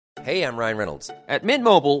Hey, I'm Ryan Reynolds. At Mint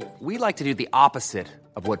Mobile, we like to do the opposite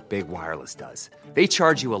of what Big Wireless does. They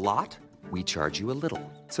charge you a lot, we charge you a little.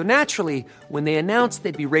 So naturally, when they announced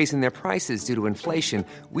they'd be raising their prices due to inflation,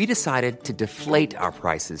 we decided to deflate our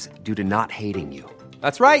prices due to not hating you.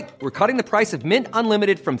 That's right. We're cutting the price of Mint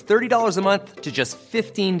Unlimited from $30 a month to just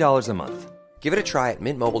 $15 a month. Give it a try at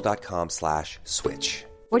mintmobile.com/switch.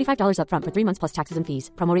 $45 up front for 3 months plus taxes and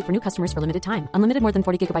fees. Promo rate for new customers for limited time. Unlimited more than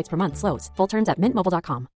 40 gigabytes per month. Slows full terms at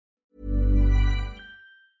mintmobile.com.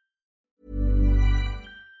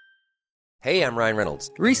 Hey, I'm Ryan Reynolds.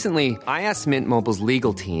 Recently, I asked Mint Mobile's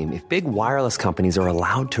legal team if big wireless companies are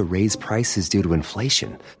allowed to raise prices due to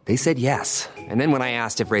inflation. They said yes. And then when I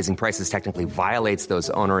asked if raising prices technically violates those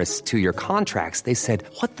onerous two-year contracts, they said,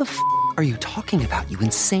 "What the are you talking about, you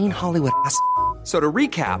insane Hollywood ass?" So to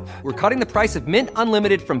recap, we're cutting the price of Mint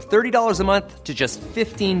Unlimited from $30 a month to just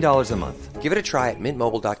 $15 a month. Give it a try at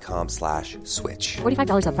mintmobile.com/switch.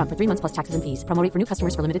 $45 up front for 3 months plus taxes and fees. Promo rate for new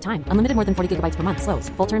customers for limited time. Unlimited more than 40 gigabytes per month. Slows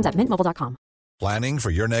full terms at mintmobile.com. Planning for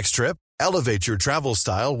your next trip? Elevate your travel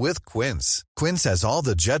style with Quince. Quince has all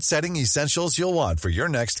the jet-setting essentials you'll want for your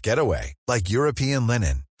next getaway, like European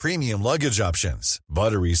linen, premium luggage options,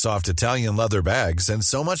 buttery soft Italian leather bags, and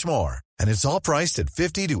so much more. And it's all priced at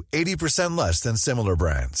 50 to 80% less than similar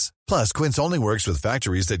brands. Plus, Quince only works with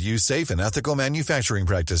factories that use safe and ethical manufacturing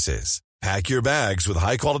practices. Pack your bags with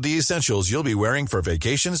high-quality essentials you'll be wearing for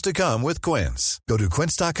vacations to come with Quince. Go to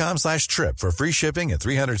quince.com/trip for free shipping and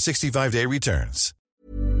 365-day returns.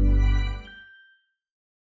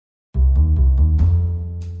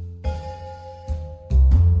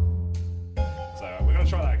 So we're going to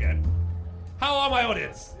try that again. How are my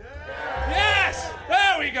audience? Yes!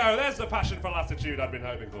 There we go. There's the passion for latitude I've been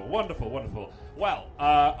hoping for. Wonderful, wonderful. Well,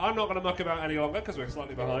 I'm not going to muck about any longer because we're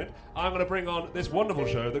slightly behind. I'm going to bring on this wonderful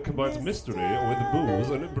show that combines mystery with booze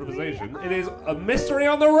and improvisation. It is a Mystery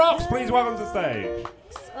on the Rocks. Please welcome to the stage.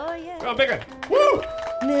 Oh, yeah. Go on, bigger. Woo!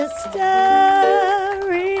 Mystery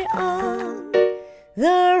on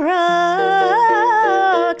the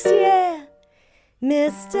rocks, yeah.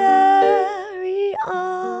 Mystery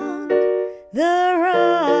on the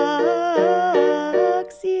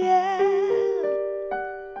rocks, yeah.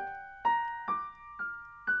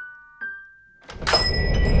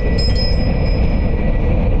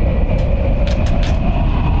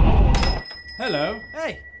 Hello.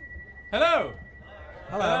 Hey. Hello.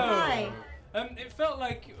 Hello. Hi. It felt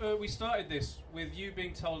like we started this with you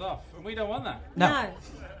being told off, and we don't want that. No.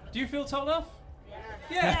 Do you feel told off?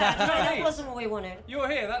 Yeah, no, that Nice. wasn't what we wanted. You're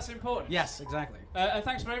here. That's important. Yes, exactly.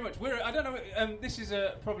 Thanks very much. I don't know. This is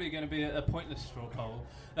probably going to be a pointless straw poll,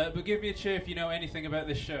 but give me a cheer if you know anything about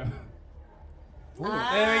this show. There we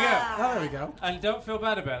go. Oh, there we go. And don't feel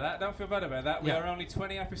bad about that. Don't feel bad about that. We Yeah. are only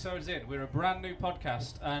 20 episodes in. We're a brand new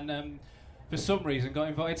podcast, and for some reason got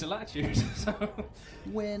invited to Latitude. So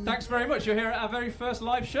thanks very much. You're here at our very first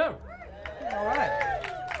live show. All right.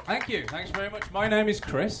 Thank you. Thanks very much. My name is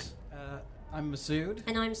Chris. I'm Masood.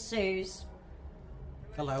 And I'm Suze.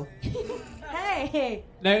 Hello. Hey.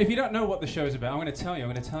 Now, if you don't know what the show is about, I'm going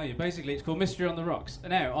to tell you. Basically, it's called Mystery on the Rocks.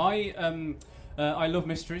 Now, I love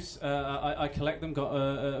mysteries. I collect them.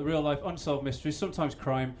 Got real life unsolved mysteries. Sometimes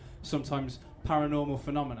crime. Sometimes paranormal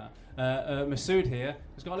phenomena. Masood here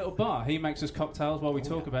has got a little bar. He makes us cocktails while we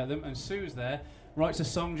talk about them, and Sue's there writes a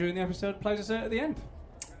song during the episode, plays us out at the end.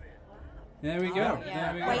 There we go. Yeah.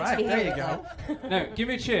 There we go. Wait till Right, you there hear you that. go. Now, give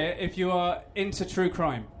me a cheer if you are into true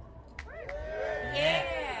crime. Yeah.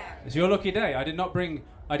 It's your lucky day. I did not bring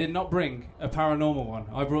a paranormal one.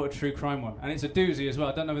 I brought a true crime one, and it's a doozy as well.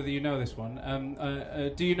 I don't know whether you know this one.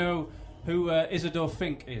 Do you know who Isidore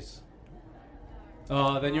Fink is?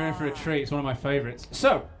 Oh, then you're in for a treat. It's one of my favourites.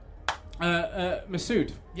 So,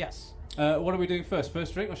 Masood, Yes. what are we doing first?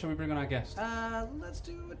 First drink, or shall we bring on our guest? Let's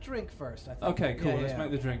do a drink first, I think. Okay, cool. Yeah, Let's yeah.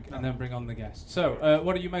 make the drink and then bring on the guest. So,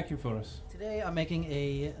 what are you making for us? Today I'm making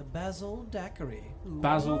a basil daiquiri.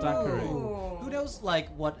 Basil daiquiri. Who knows, like,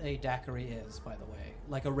 what a daiquiri is, by the way?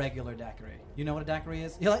 Like a regular daiquiri. You know what a daiquiri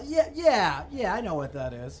is? You're like, yeah, I know what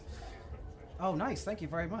that is. Oh, nice. Thank you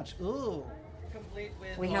very much. Ooh. Complete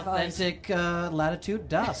with We have authentic latitude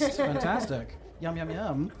dust. Fantastic. Yum, yum,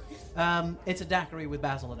 yum. It's a daiquiri with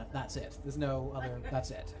basil in it. That's it. There's no other. That's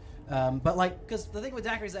it. But like, because the thing with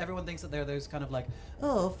daiquiris is that everyone thinks that they're those kind of like,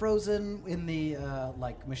 frozen in the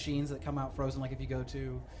like machines that come out frozen. Like if you go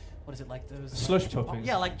to, what is it, like those Slush puppies.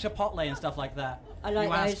 Yeah, like Chipotle and stuff like that. I like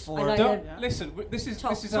you ask those. for. I like Don't Yeah. listen. This is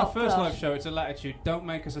Top our first flush. live show. It's a Latitude. Don't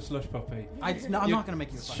make us a slush puppy. I'm You- not going to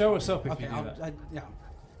make you a show us up if okay, you do that. yeah.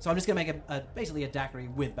 So I'm just going to make basically a daiquiri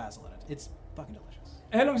with basil in it. It's fucking delicious.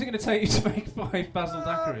 How long is it going to take you to make 5 basil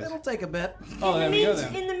daiquiris? It'll take a bit. Oh, there we go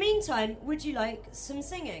then. In the meantime, would you like some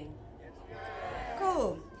singing?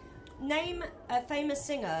 Cool. Name a famous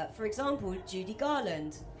singer, for example, Judy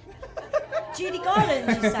Garland. Judy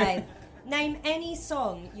Garland, you say? Name any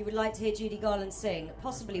song you would like to hear Judy Garland sing,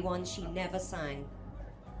 possibly one she never sang.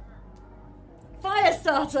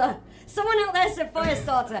 Firestarter! Someone out there said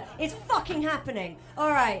Firestarter. It's fucking happening. All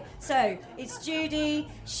right, so it's Judy.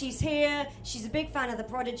 She's here. She's a big fan of The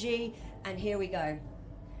Prodigy. And here we go.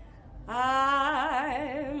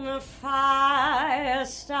 I'm a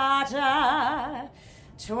firestarter,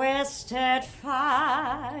 twisted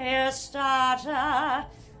firestarter,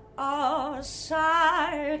 oh,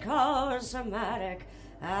 psychosomatic,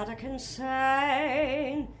 addict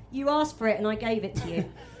insane. You asked for it and I gave it to you.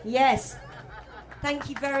 Yes. Thank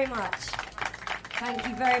you very much. Thank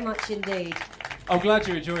you very much indeed. I'm glad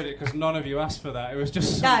you enjoyed it because none of you asked for that. It was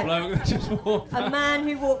just some bloke that just walked A man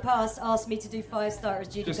who walked past asked me to do Firestarter as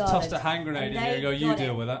Judy just Garland. tossed a hand grenade in And here and go, they you got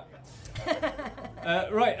deal it. with that.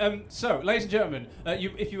 So, ladies and gentlemen,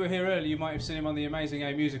 if you were here earlier, you might have seen him on the Amazing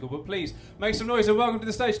A musical, but please, make some noise and welcome to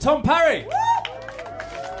the stage, Tom Parry!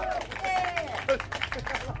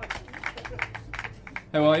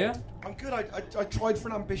 How are you? I'm good. I tried for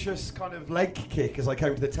an ambitious kind of leg kick as I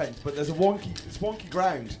came to the tent, but it's wonky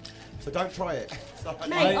ground, so don't try it. So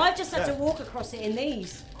Mate, I've just had to walk across it in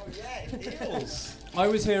these. Oh yeah, it feels. I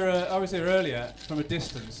was here earlier from a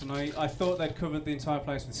distance, and I thought they'd covered the entire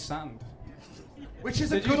place with sand. Which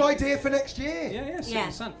is a good idea for next year. Yeah,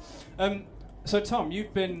 sand. So Tom,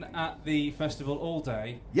 you've been at the festival all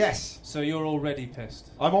day. Yes. So you're already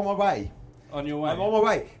pissed. I'm on my way. On your way. I'm on my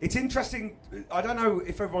way. It's interesting. I don't know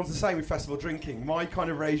if everyone's the same with festival drinking. My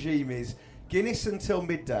kind of regime is Guinness until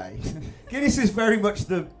midday. Guinness is very much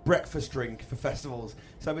the breakfast drink for festivals.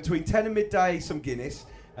 So between 10 and midday, some Guinness,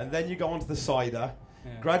 and then you go on to the cider,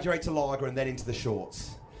 graduate to lager, and then into the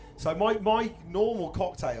shorts. So my normal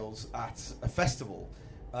cocktails at a festival,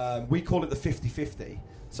 we call it the 50-50.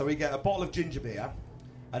 So we get a bottle of ginger beer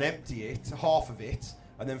and empty it, half of it,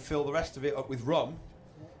 and then fill the rest of it up with rum.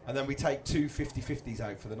 And then we take 2 50-50s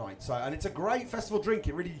out for the night. So, and it's a great festival drink.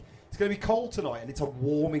 It's going to be cold tonight, and it's a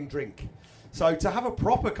warming drink. So to have a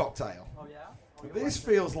proper cocktail, this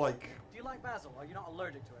feels like... Do you like basil? Are you not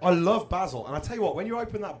allergic to it? I love basil. And I tell you what, when you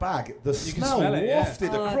open that bag, the smell smell it,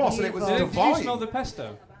 wafted across, and it was Did divine. you smell the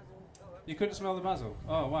pesto? You couldn't smell the basil?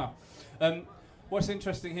 Oh, wow. What's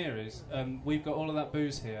interesting here is we've got all of that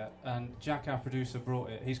booze here, and Jack, our producer, brought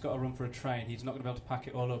it. He's got to run for a train. He's not going to be able to pack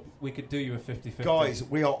it all up. We could do you a 50-50. Guys,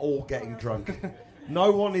 we are all getting drunk.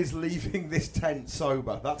 No one is leaving this tent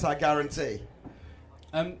sober. That's our guarantee.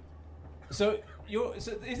 So is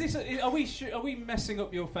this? Are we messing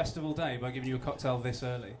up your festival day by giving you a cocktail this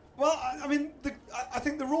early? Well, I mean, I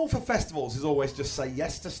think the rule for festivals is always just say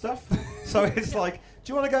yes to stuff. So it's like,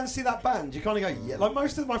 do you want to go and see that band? You kind of go, yeah. Like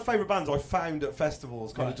most of my favourite bands I found at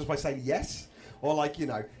festivals kind of just by saying yes. Or like, do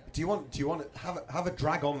you want to have a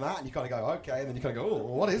drag on that? And you kind of go, okay. And then you kind of go, oh,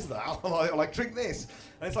 what is that? or like, drink this.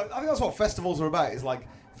 And it's like, I think that's what festivals are about. It's like,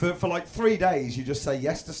 for like 3 days, you just say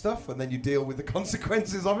yes to stuff, and then you deal with the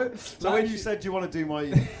consequences of it. So when you said, do you want to do my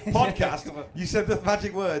podcast, you said the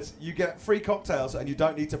magic words, you get free cocktails, and you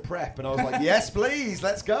don't need to prep. And I was like, yes, please,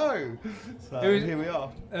 let's go. So here we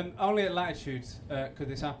are. Only at Latitude could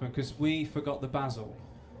this happen, because we forgot the basil.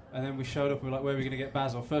 And then we showed up, and we were like, where are we going to get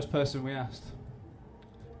basil? First person we asked.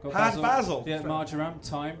 Had basil? Yeah, marjoram,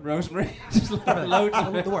 thyme, rosemary. Just loads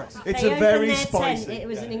of it. The works. It's They a very opened their spicy. tent. It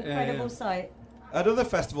was an incredible sight. At other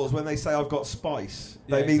festivals, when they say I've got spice,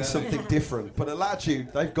 they mean something different. But at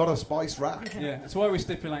Latitude, they've got a spice rack. Yeah, that's why we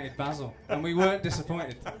stipulated basil, and we weren't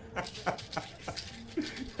disappointed.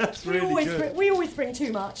 That's really good. We always bring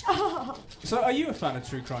too much. So, are you a fan of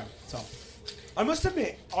true crime, Tom? I must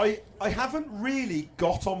admit, I haven't really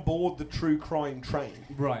got on board the true crime train.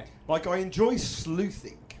 Right. Like, I enjoy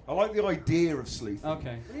sleuthing. I like the idea of sleuthing.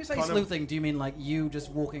 Okay. When you say Kind of- sleuthing, do you mean like you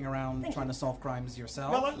just walking around trying to solve crimes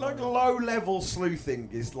yourself? Well, like low-level sleuthing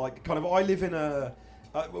is like kind of. I live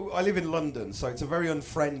in London, so it's a very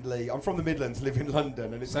unfriendly. I'm from the Midlands, live in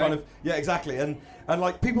London, and it's Same. kind of exactly. And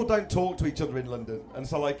like people don't talk to each other in London, and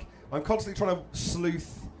so like I'm constantly trying to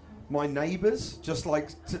sleuth my neighbours, just like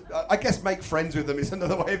I guess make friends with them is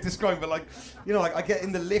another way of describing. But like like I get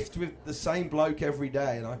in the lift with the same bloke every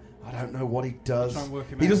day, and I don't know what he does. Try and work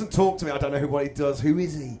him He out. doesn't talk to me. I don't know what he does. Who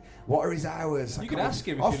is he? What are his hours? You could ask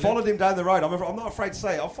him if I've you followed lived- him down the road. I'm not afraid to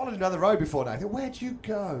say it. I've followed him down the road before now. I think, where'd you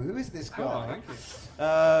go? Who is this Oh, guy? thank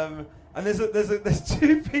you. And there's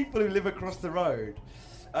 2 people who live across the road,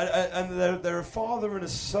 and they're a father and a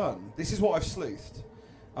son. This is what I've sleuthed.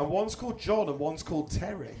 And one's called John and one's called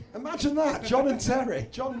Terry. Imagine that, John and Terry.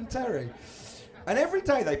 John and Terry. And every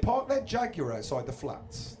day they park their Jaguar outside the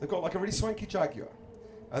flats. They've got like a really swanky Jaguar.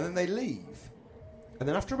 And then they leave. And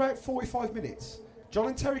then after about 45 minutes, John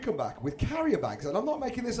and Terry come back with carrier bags. And I'm not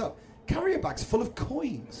making this up. Carrier bags full of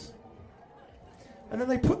coins. And then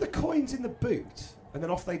they put the coins in the boot. And then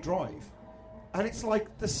off they drive. And it's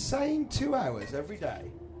like the same 2 hours every day.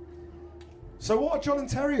 So what are John and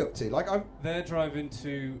Terry up to? They're driving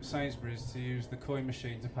to Sainsbury's to use the coin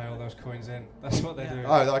machine to pay all those coins in. That's what they're doing.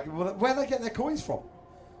 Oh, where are they getting their coins from?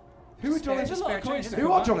 Who are John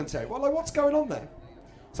and Terry? Well, what's going on there?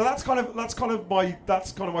 So that's kind of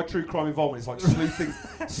my true crime involvement. It's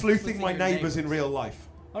like sleuthing my neighbours in real life.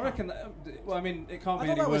 I reckon that, it can't be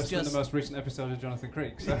any worse than the most recent episode of Jonathan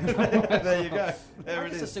Creek. So. There you go. I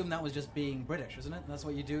just assume that was just being British, isn't it? That's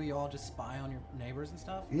what you do. You all just spy on your neighbours and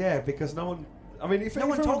stuff. Yeah, because no one. If no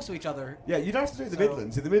one talks to each other. Yeah, you don't have to do it in the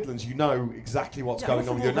Midlands. In the Midlands, you know exactly what's going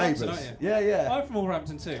on with your neighbours. Yeah. I'm from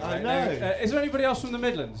Wolverhampton too. I know. Is there anybody else from the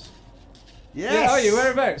Midlands? Yes. Yeah, are you?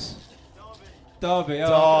 Whereabouts? Derby. The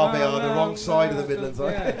wrong side of the Midlands.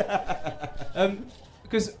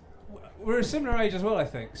 Because we're a similar age as well, I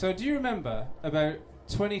think. So do you remember about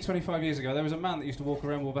 25 years ago, there was a man that used to walk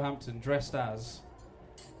around Wolverhampton dressed as...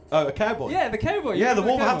 Oh, a cowboy? Yeah, the cowboy. Yeah, the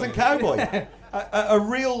Wolverhampton cowboy. A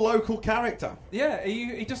real local character. Yeah,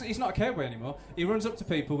 he's not a cowboy anymore. He runs up to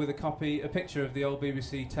people with a picture of the old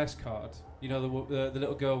BBC test card. You know, the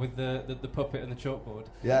little girl with the puppet and the chalkboard.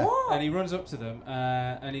 Yeah. What? And he runs up to them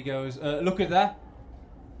and he goes, look at that.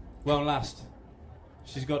 Won't last.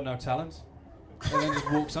 She's got no talent. And then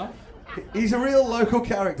just walks off. He's a real local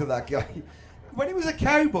character, that guy. When he was a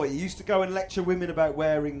cowboy, he used to go and lecture women about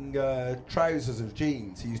wearing trousers and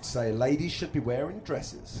jeans. He used to say, ladies should be wearing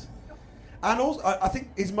dresses. And also, I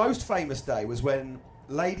think his most famous day was when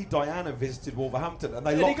Lady Diana visited Wolverhampton, and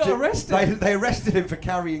he got arrested. They arrested him for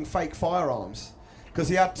carrying fake firearms because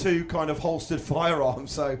he had two kind of holstered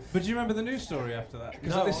firearms. So, but do you remember the news story after that?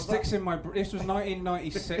 Because this sticks in my. This was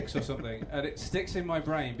 1996 or something, and it sticks in my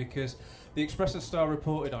brain because the Express and Star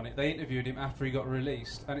reported on it. They interviewed him after he got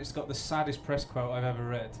released, and it's got the saddest press quote I've ever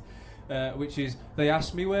read, which is, "They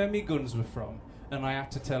asked me where me guns were from, and I had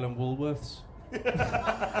to tell them Woolworths."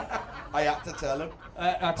 I had to tell him. I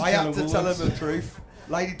had to tell him the truth.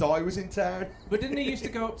 Lady Di was in town. But didn't he used to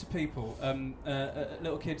go up to people,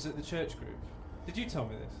 little kids at the church group? Did you tell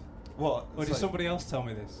me this? What? Or did somebody else tell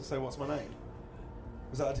me this? So what's my name?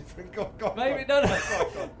 Was that a different... God, maybe, no.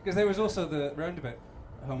 Because there was also the roundabout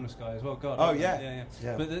homeless guy as well. God. Oh, yeah.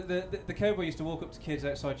 But the cowboy used to walk up to kids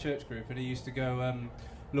outside church group and he used to go,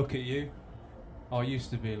 look at you. I used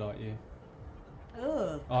to be like you.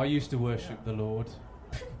 Ugh. I used to worship the Lord.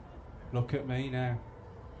 Look at me now.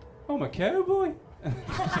 I'm a cowboy. He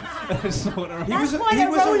was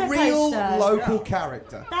a real local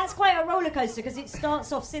character. That's quite a roller coaster because it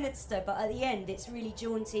starts off sinister, but at the end it's really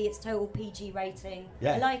jaunty. It's total PG rating.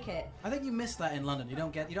 Yeah. I like it. I think you missed that in London. You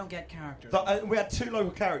don't get characters. We had two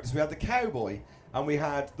local characters. We had the cowboy and we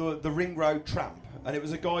had the Ring Road tramp, and it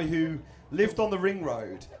was a guy who lived on the Ring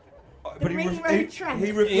Road. He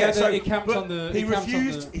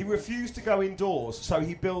refused to go indoors, so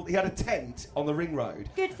he had a tent on the Ring Road.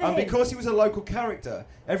 Good for and him. because he was a local character,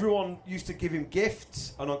 everyone used to give him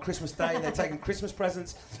gifts, and on Christmas Day they'd take him Christmas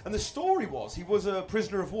presents. And the story was he was a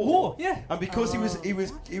prisoner of war. Yeah. And because he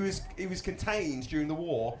was contained during the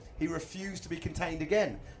war, he refused to be contained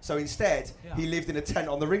again. So instead, he lived in a tent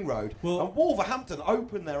on the Ring Road. Well, and Wolverhampton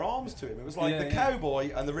opened their arms to him. It was like the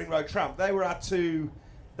cowboy and the Ring Road tramp. They were our two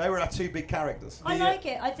big characters. I like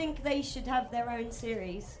it. I think they should have their own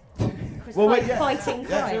series. Fighting crime.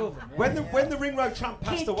 Yeah. When the Ring Road tramp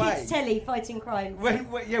passed away, Kids Telly fighting crime.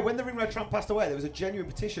 When the Ring Road tramp passed away, there was a genuine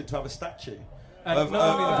petition to have a statue of him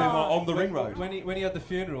on the Ring Road. When he had the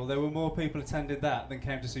funeral, there were more people attended that than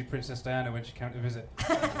came to see Princess Diana when she came to visit.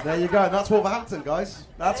 There you go. That's Wolverhampton, guys.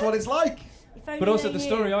 That's what it's like. But also the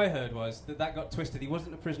story I heard was that got twisted. He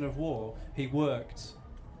wasn't a prisoner of war. He worked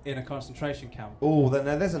in a concentration camp. Oh, then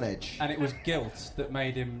there's an edge. And it was guilt that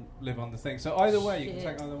made him live on the thing. So either way, you can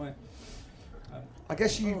take either way. I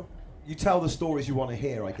guess you tell the stories you want to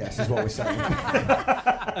hear, I guess, is what we're saying.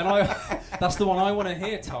 And that's the one I want to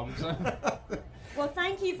hear, Tom. So. Well,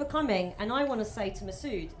 thank you for coming. And I want to say to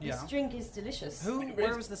Masood, this drink is delicious.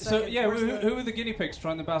 Where was the second? So, who were the guinea pigs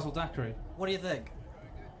trying the basil daiquiri? What do you think?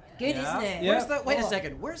 Good, isn't it? Yeah. Wait a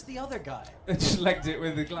second. Where's the other guy? Just legged it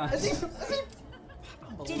with the glass.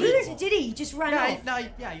 Did he? He just ran off.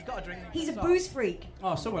 You got a drink. He's a booze freak.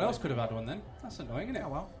 Oh, someone else could have had one then. That's annoying, isn't it? Oh,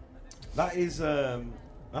 well. That is,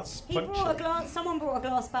 that's Someone brought a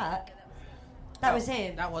glass back. That was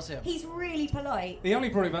him. That was him. He's really polite. He only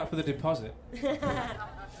brought it back for the deposit.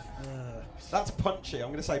 That's punchy. I'm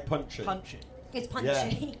going to say punchy. Punchy. It's punchy.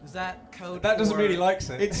 Yeah. Is that code? That doesn't for- really likes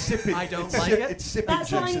it. It's sipping. I don't it's like it. It's sipping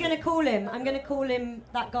That's what juice. I'm going to call him. I'm going to call him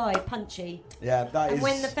that guy, Punchy. Yeah, that And is.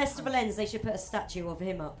 when the festival ends, they should put a statue of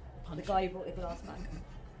him up. The guy who brought the glass back.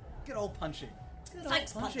 Good old Punchy. Good old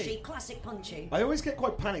Thanks, Punchy. Classic Punchy. I always get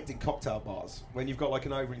quite panicked in cocktail bars when you've got like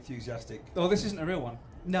an over-enthusiastic. Oh, this isn't a real one.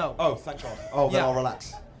 No. Oh, thank God. Oh, then Yeah. I'll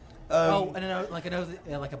relax.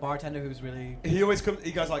 And like a bartender who's really. He always comes.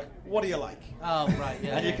 He goes like, "What do you like?" Oh right,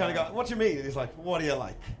 yeah. And you kind of go, "What do you mean?" And he's like, "What do you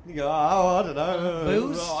like?" You go, "Oh, I don't know.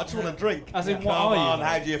 Booze? Oh, I just want to drink." As in, Come what are you on, like?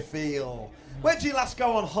 how do you feel? Where did you last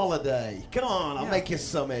go on holiday? Come on, I'll make you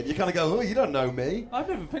something. You kind of go, "Oh, you don't know me. I've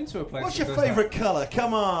never been to a place. What's that your does that. favourite colour?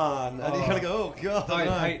 Come on." And you Oh. kind of go, "Oh God, I I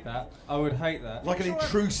don't know." hate that. I would hate that. Like an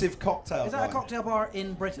intrusive cocktail. Is that a bar. cocktail bar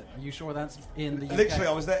in Britain? Are you sure that's in the UK? Literally,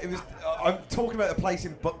 I was there. It was. I'm talking about a place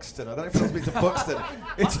in Buxton. I don't know if anyone's been to Buxton.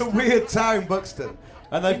 It's a weird town, Buxton,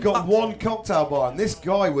 and they've got one cocktail bar. And this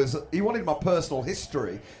guy he wanted my personal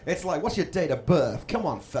history. It's like, what's your date of birth? Come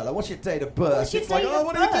on, fella, what's your date of birth? What's your It's like, date oh, of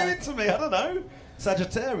what are you birth? doing to me? I don't know.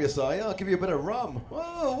 Sagittarius, are you? I'll give you a bit of rum.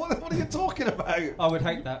 Whoa, what are you talking about? I would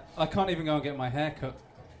hate that. I can't even go and get my hair cut.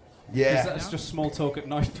 Yeah. That's just small talk at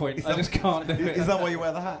knife point. Is I that- just can't do it. Is that why you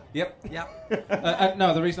wear the hat? Yep. Yeah.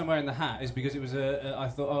 No, the reason I'm wearing the hat is because it was I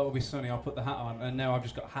thought, oh, it'll be sunny, I'll put the hat on, and now I've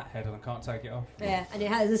just got hat head and I can't take it off. Yeah,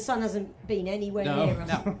 and the sun hasn't been anywhere No. near us.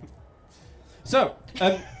 No. So,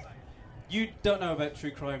 you don't know about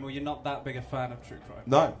true crime, or you're not that big a fan of true crime?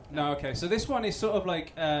 No. No, okay. So this one is sort of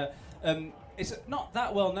like, it's not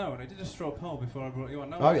that well known. I did a straw poll before I brought you on.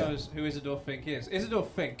 No one knows who Isidore Fink is. Isidore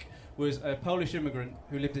Fink was a Polish immigrant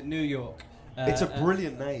who lived in New York. It's a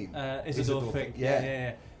brilliant name. Isidore Fink.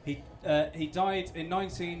 Yeah. Yeah. He died in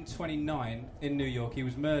 1929 in New York. He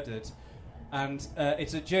was murdered, and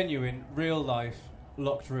it's a genuine, real-life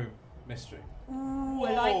locked room mystery. Ooh,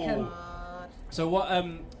 I like him. So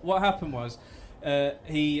what happened was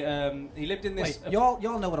he lived in this. Wait,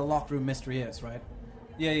 y'all know what a locked room mystery is, right?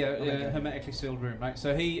 Yeah, hermetically sealed room, right?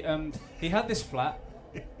 So he had this flat.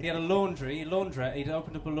 He had a laundrette. He'd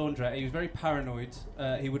opened up a laundrette. He was very paranoid.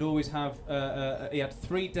 He would always have. He had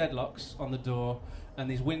 3 deadlocks on the door, and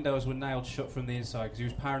these windows were nailed shut from the inside because he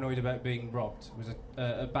was paranoid about being robbed. It was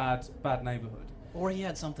a bad neighbourhood. Or he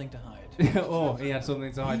had something to hide. Or he had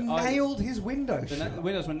something to hide. He nailed his window The shut.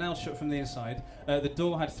 windows were nailed shut from the inside. The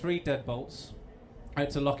door had 3 deadbolts. I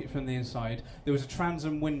had to lock it from the inside. There was a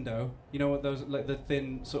transom window. You know what those, like the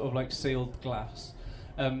thin sort of like sealed glass.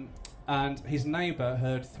 And his neighbour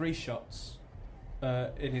heard 3 shots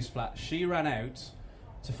in his flat. She ran out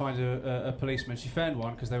to find a policeman. She found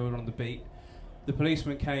one because they were on the beat. The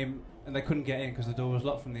policeman came and they couldn't get in because the door was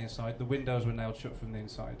locked from the inside. The windows were nailed shut from the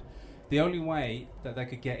inside. The only way that they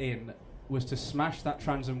could get in was to smash that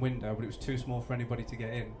transom window, but it was too small for anybody to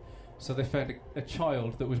get in. So they found a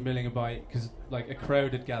child that was milling about because like a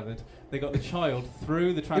crowd had gathered. They got the child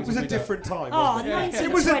through the It transom was a window. different time, Oh, wasn't it? 1929.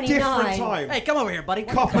 It was a different time. Hey, come over here, buddy.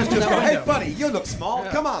 Coppers just go, That hey, window. buddy, you look small.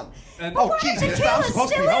 Come on. And Oh, Jesus, The I'm killer's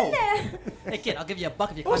supposed to be still in home. there. Hey, kid, I'll give you a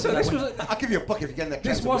buck if you Also, climb this through was that window. I'll give you a buck if you get in that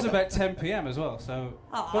this transom was window. about 10 p.m. as well. So,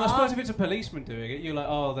 but I suppose if it's a policeman doing it, you're like,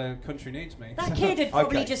 oh, the country needs me. That kid had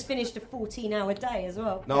probably Okay. just finished a 14-hour day as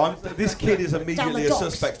well. No, this kid is Down immediately the a docks.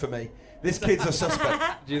 suspect for me. This kid's a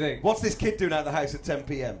suspect. Do you think? What's this kid doing out of the house at 10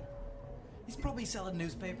 p.m.? He's probably selling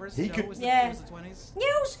newspapers. He you know, could- it was Yeah. it was the 20s.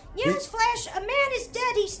 News flash, a man is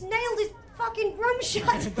dead. He's nailed his fucking room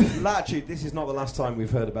shut. Latitude, this is not the last time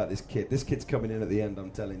we've heard about this kid. This kid's coming in at the end,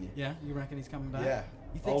 I'm telling you. Yeah, you reckon he's coming back? Yeah.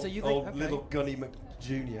 You think old, so? You think? old Okay. little Gunny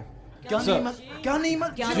McJr. Gunny So- Gunny Gunny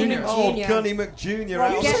McJr. Old Junior. Gunny McJr. Well, out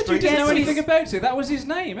on You the said you street. didn't know Yes, anything about it. That was his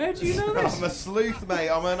name. How do you know this? I'm a sleuth, mate.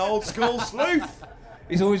 I'm an old school sleuth.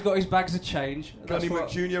 He's always got his bags of change. Gunny That's what-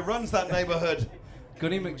 McJr. runs that neighbourhood.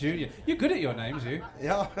 Gunny McJr. You're good at your names, you.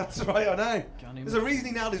 Yeah, that's right, I know. Gunny There's a reason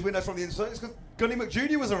he nailed his windows from the inside. It's because Gunny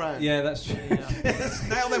McJr. was around. Yeah, that's true. Let's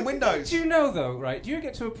nail them windows. Do you know though, right? Do you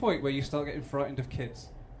get to a point where you start getting frightened of kids?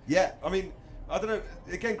 Yeah, I mean, I don't know.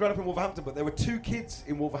 Again, growing up in Wolverhampton, but there were 2 kids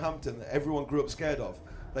in Wolverhampton that everyone grew up scared of.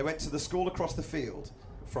 They went to the school across the field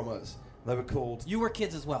from us. They were called. You were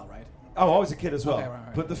kids as well, right? Oh, I was a kid as well. Okay,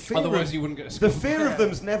 right. But the fear Otherwise, of, you wouldn't get to the school. fear of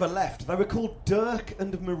them's never left. They were called Dirk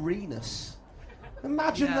and Marinus.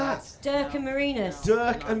 Imagine that. Dirk and Marinus.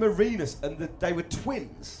 Dirk and Marinus, and they were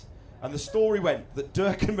twins. And the story went that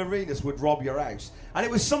Dirk and Marinus would rob your house. And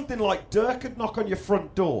it was something like Dirk would knock on your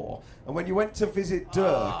front door, and when you went to visit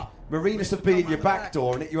Dirk, Marinus would be in your back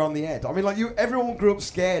door and hit you on the head. I mean, like everyone grew up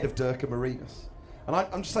scared of Dirk and Marinus. And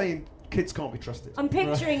I'm just saying, kids can't be trusted. I'm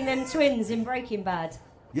picturing them twins in Breaking Bad.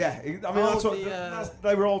 Yeah, I mean that's what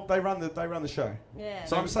they ran the show. Yeah.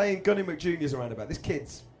 So I'm saying Gunny McJunior's around about. This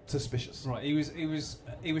kid's suspicious. Right, he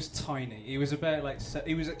was tiny. He was about like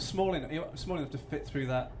he was small enough to fit through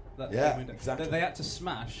that window. Exactly. They had to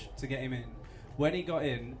smash to get him in. When he got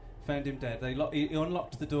in, found him dead. He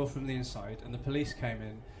unlocked the door from the inside, and the police came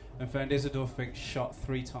in and found Isidore Fink shot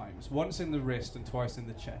 3 times, once in the wrist and twice in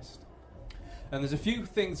the chest. And there's a few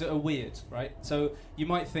things that are weird, right? So you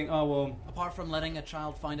might think, oh well. Apart from letting a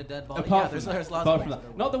child find a dead body, There's lots apart of from things.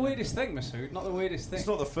 that. Not the weirdest thing, Masood. Not the weirdest thing. It's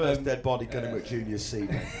not the first dead body Gunny McJunior's seen.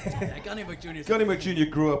 Yeah, Gunny McJunior. Gunny McJunior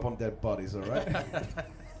grew up on dead bodies, all right?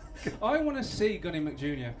 I want to see Gunny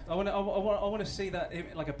McJunior. I want to see that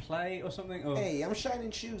like a play or something. Or Hey, I'm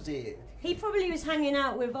shining shoes here. He probably was hanging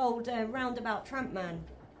out with old Roundabout Tramp Man,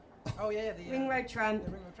 Oh yeah, the Ring Road Tramp,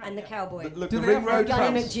 and the Cowboy. Look, Do the they Ring have Road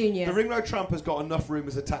Gunny Tramp. McJunior. The Ring Road Tramp has got enough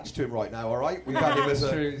rumours attached to him right now. All right, we've had him as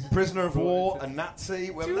a prisoner of war, a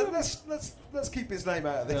Nazi. Well, let's keep his name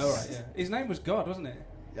out of this. all right, yeah. His name was God, wasn't it?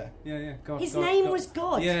 Yeah. Yeah. God. His God, name God. was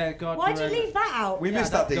God. Yeah, God. Why'd you the leave that out? We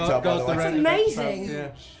missed that detail, by the way. That's amazing.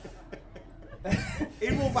 Yeah.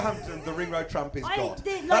 In Wolverhampton, the Ring Road Tramp is God.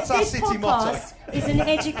 That's our this city motto. podcast is an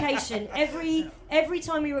education. Every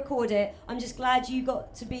time we record it, I'm just glad you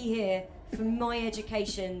got to be here for my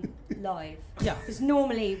education live. Yeah. Because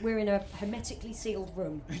normally we're in a hermetically sealed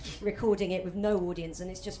room recording it with no audience,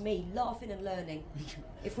 and it's just me laughing and learning.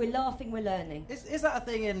 If we're laughing, we're learning. Is that a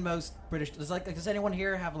thing in most British? Does anyone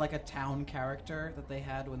here have like a town character that they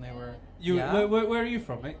had when they were? You. Yeah? Where are you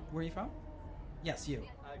from, mate? Where are you from? Yes, you.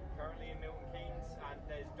 Currently in Milton Keynes, and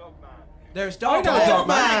there's Dogman. There's I know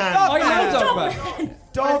Dogman. I know Dogman.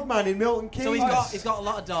 Dogman in Milton Keynes. So he's got a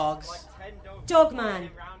lot of dogs. Like 10 dogs. Dogman. running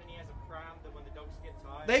around, and he has a pram that when the dogs get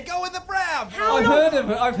tired. They go in the pram. How I've long? heard of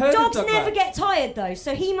it. I've heard Dogs of never Dogman. get tired though,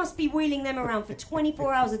 so he must be wheeling them around for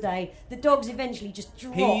 24 hours a day. The dogs eventually just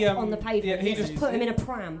drop on the pavement. yeah, he he just just- put them in a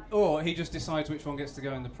pram. Or he just decides which one gets to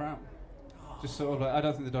go in the pram. Just sort of like, I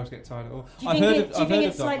don't think the dogs get tired at all. Do you I've think, heard do of you I've think heard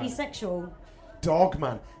it's of slightly Dogman. sexual?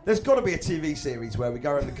 Dogman. There's got to be a TV series where we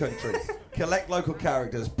go around the country, collect local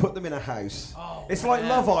characters, put them in a house. Oh, it's like man.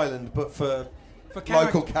 Love Island, but for characters.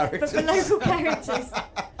 local But characters. for local characters.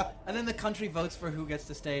 And then the country votes for who gets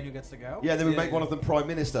to stay and who gets to go. Yeah, then we make one of them Prime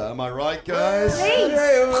Minister. Am I right, guys?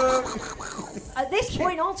 Please. At this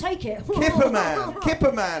point, I'll take it.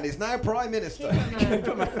 Kipperman is now Prime Minister.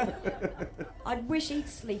 Kipperman. I wish he'd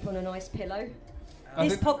sleep on a nice pillow. I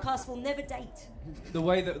This think podcast will never date. the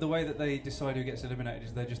way that they decide who gets eliminated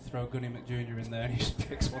is they just throw Gunny McJunior in there and he just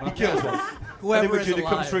picks one He up. kills one. Whoever is He comes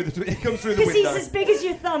alive. through the he comes through the Because he's window. as big as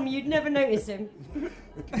your thumb, you'd never notice him.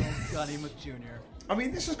 Gunny McJunior. I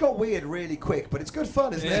mean, this has got weird really quick, but it's good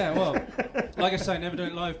fun, isn't Yeah, it? well, like I say, never done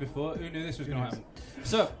it live before. Who knew this was going to happen?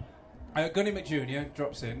 So, Gunny McJunior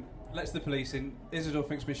drops in, lets the police in. Isidore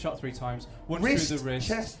Fink's been shot 3 times. Once Wrist, through the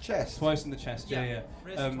wrist, chest. twice in the chest. Yeah, Yeah. yeah.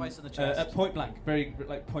 Wrist, twice in the chest. At point blank, very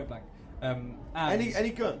like point blank. And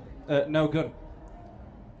Any gun? no gun.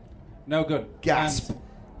 No gun. Gasp. And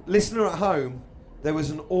Listener at home, there was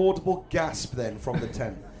an audible gasp then from the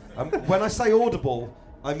tent. When I say audible,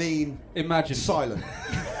 I mean imagine silent.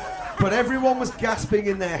 But everyone was gasping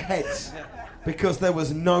in their heads because there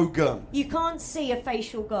was no gun. You can't see a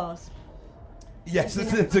facial gasp. Yes,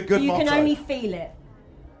 it's a good You motto. can only feel it.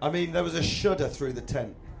 I mean, there was a shudder through the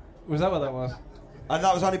tent. Was that what that was? And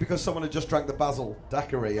that was only because someone had just drank the basil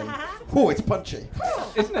daiquiri and... Whoa, it's punchy.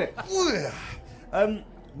 Isn't it?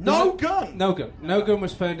 No gun! No gun. No gun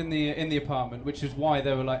was found in the apartment, which is why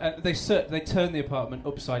they were like they turned the apartment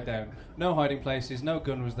upside down. No hiding places. No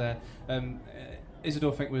gun was there.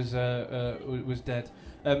 Isidore Fink was dead.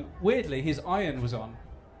 Weirdly, his iron was on.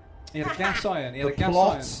 He had a gas iron. He had The a gas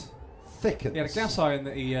plot iron. thickens. He had a gas iron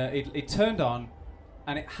that he turned on,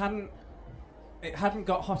 and it hadn't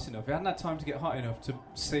got hot enough. It hadn't had time to get hot enough to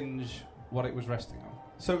singe what it was resting on.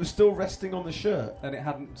 So it was still resting on the shirt. And it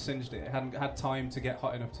hadn't singed it. It hadn't had time to get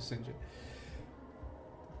hot enough to singe it.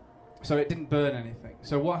 So it didn't burn anything.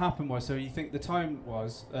 So what happened was, so you think the time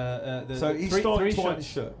was... So he started trying his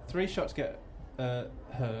shirt. 3 shots get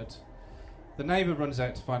heard. The neighbour runs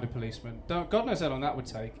out to find a policeman. God knows how long that would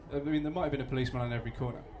take. I mean, there might have been a policeman on every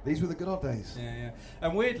corner. These were the good old days. Yeah, yeah.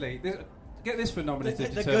 And weirdly, get this for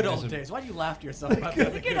nominative The good old days. Why do you laugh to yourself about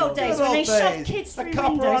that? The good old days when they shoved kids A through copper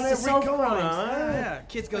on windows to every solve corner. crimes. eh? Yeah,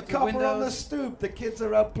 kids go A through copper on the windows. stoop. The kids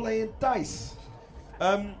are out playing dice.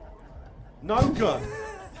 No gun.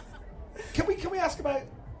 Can we ask about...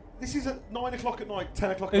 This is at 9 o'clock at night,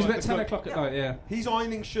 10 o'clock at It was night. about 10 o'clock at night, yeah. He's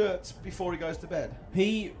ironing shirts before he goes to bed.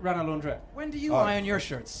 He ran a laundrette. When do you iron your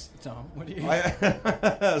shirts, Tom? When do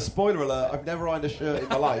you? Spoiler alert, I've never ironed a shirt in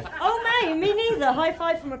my life. Oh, mate, me neither. High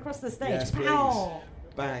five from across the stage. Yes, please. Pow.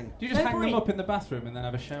 bang. Do you just Don't hang worry. them up in the bathroom and then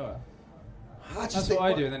have a shower? I just That's think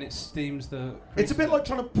what I do, and then it steams the... It's a bit like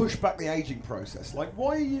trying to push back the aging process. Like,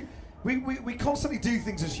 why are you... We constantly do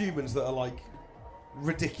things as humans that are, like,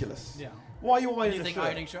 ridiculous. Yeah. Why are you ironing You a think shirt?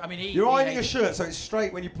 ironing shirt? I mean, You're he ironing a hates- shirt so it's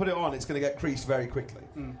straight. When you put it on, it's going to get creased very quickly.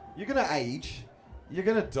 You're going to age. You're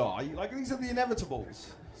going to die. Like, these are the inevitables.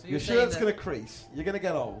 So Your you're saying shirt's that- going to crease. You're going to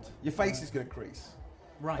get old. Your face is going to crease.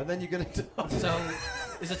 Right. And then you're going to die. So,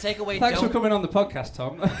 is the takeaway? Thanks for don't- coming on the podcast,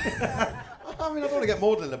 Tom. I mean, I don't want to get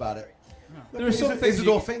maudlin about it. There are some things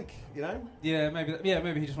Isidore you- Fink, you know?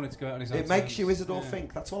 maybe he just wanted to go out on his own It makes terms. you Isidore Yeah.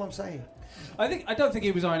 Fink. That's all I'm saying. I don't think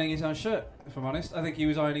he was ironing his own shirt, if I'm honest. I think he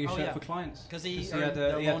was ironing his Oh, shirt yeah. for clients. 'Cause he had,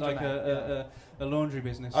 earned he had the like laundromat, a laundry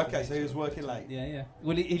business. Okay, so he was working late. Yeah.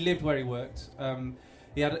 Well, he lived where he worked.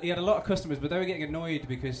 He had a lot of customers, but they were getting annoyed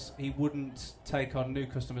because he wouldn't take on new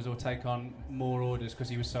customers or take on more orders because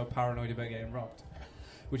he was so paranoid about getting robbed,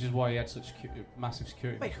 which is why he had such massive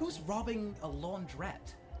security. Wait, who's robbing a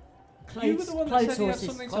laundrette? You were the one that Clothes said he had horses.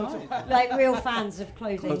 something to hide. Like real fans of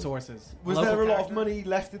clothing. Clothes horses. Was Local there a lot of character? money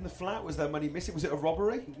left in the flat? Was there money missing? Was it a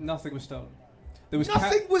robbery? Nothing was stolen. There was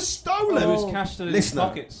Nothing was stolen. There was cash still in his Listener.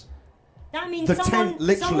 pockets. That means The someone, tent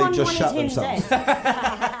literally someone just wanted shut him themselves.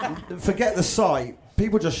 dead. Forget the sight.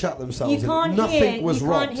 People just shut themselves. You in. can't Nothing hear. was You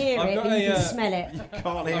robbed. can't hear I've it, got but you a, can smell it. You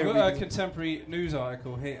can't hear I've it. got a contemporary news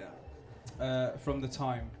article here from the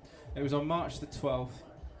Time. It was on March the 12th.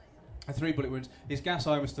 3 bullet wounds. His gas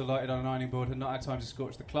iron was still lighted on an ironing board, had not had time to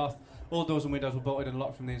scorch the cloth. All doors and windows were bolted and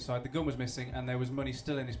locked from the inside. The gun was missing, and there was money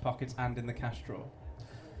still in his pockets and in the cash drawer.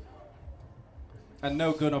 And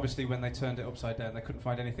no gun, obviously, when they turned it upside down. They couldn't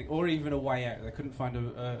find anything, or even a way out. They couldn't find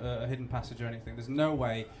a hidden passage or anything. There's no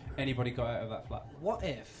way anybody got out of that flat. What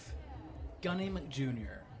if Gunny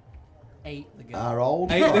McJr. ate the gun? Our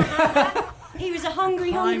old Hey, friend. He was a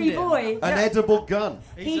hungry, Climbed hungry in. boy. An edible gun.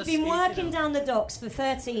 He'd been working down the docks for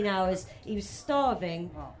 13 hours. He was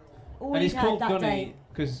starving. All and he'd he's had called that Gunny day.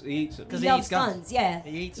 because he eats it. He 'Cause he loves eats guns. guns, yeah. He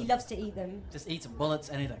eats He them. loves to eat them. Just eat some bullets,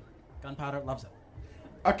 anything. Gunpowder, loves it.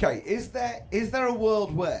 Okay, is there a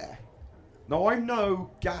world where... Now, I'm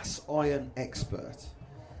no gas iron expert,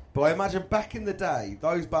 but I imagine back in the day,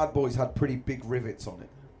 those bad boys had pretty big rivets on it,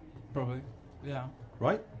 Probably. Yeah.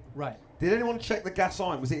 right? Right. Did anyone check the gas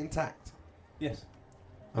iron? Was it intact? Yes.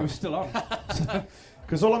 It was still on.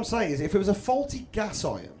 Because all I'm saying is, if it was a faulty gas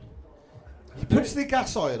iron, he puts the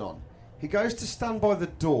gas iron on, he goes to stand by the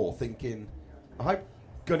door thinking, I hope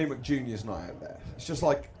Gunny McJr.'s not out there. It's just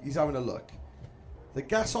like he's having a look. The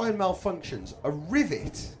gas iron malfunctions. A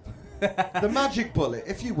rivet, the magic bullet,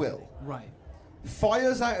 if you will, Right.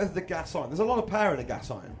 fires out of the gas iron. There's a lot of power in a gas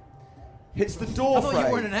iron. Hits the door I thought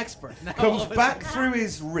you weren't an frame, expert. Now all comes of a back sudden- through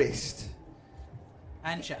his wrist,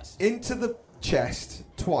 and chest. into the chest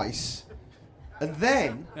twice, and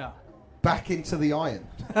then Yeah. back into the iron.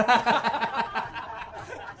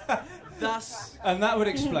 Thus, And that would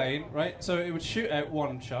explain, right? So it would shoot out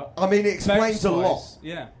one shot. I mean, it explains bounce a lot. twice.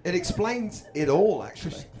 Yeah. It explains it all,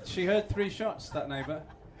 actually. She heard 3 shots, that neighbour.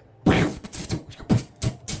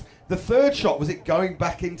 The third shot, was it going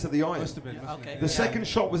back into the iron? Must have been. must have okay. been. The second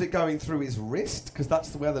shot, was it going through his wrist? Because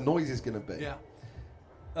that's where the noise is going to be. yeah.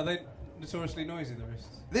 Are they notoriously noisy, the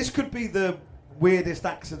wrists? This could be the weirdest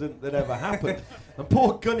accident that ever happened. And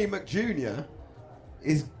poor Gunny McJr.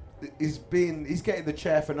 is he's getting the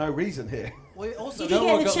chair for no reason here. Well, also, Did he No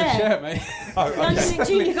get one the got chair? the chair, mate. Oh, Gunny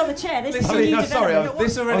Junior got the chair. This is I a mean, new I'm sorry, development.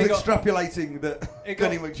 This I already was got- extrapolating that It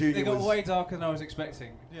Gunny got, McJr. it got was... way darker than I was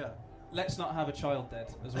expecting. yeah. Let's not have a child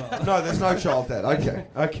dead as well. No, there's no child dead. Okay,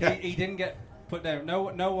 okay. He didn't get put down. No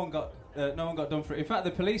one got done for it. In fact,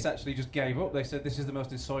 the police actually just gave up. They said this is the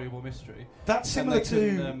most insoluble mystery. That's And similar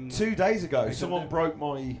they couldn't, to 2 days ago. they Someone couldn't broke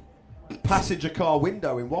my passenger car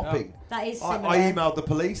window in Wapping. That is I similar. emailed the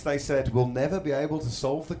police. They said, we'll never be able to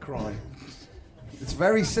solve the crime. It's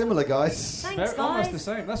very similar, guys. Thanks, Almost the guys.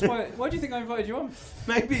 same. That's why. Why do you think I invited you on?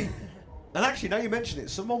 Maybe. And actually, now you mention it,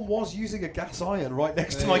 someone was using a gas iron right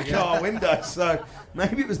next to There my you go. car window. So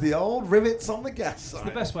maybe it was the old rivets on the gas It's iron.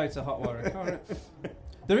 the best way to hotwire it. All right.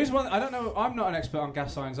 There is one. I don't know. I'm not an expert on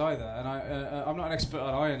gas irons either, and I'm not an expert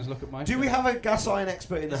on irons. Look at my. Do we have a gas iron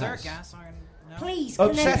expert in the Is there a house? gas iron? No. Please,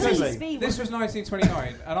 can there Obsessively. please be This one? was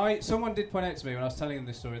 1929, and someone did point out to me when I was telling them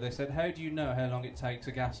this story. They said, "How do you know how long it takes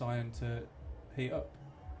a gas iron to heat up?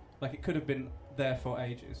 Like it could have been there for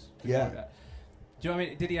ages." Yeah. before that. Do you know what I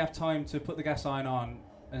mean? Did he have time to put the gas iron on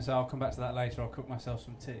and say, "I'll come back to that later. I'll cook myself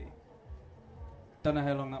some tea"? Don't know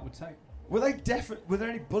how long that would take. Were there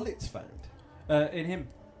any bullets found? In him.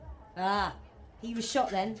 Ah, he was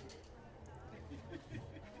shot then.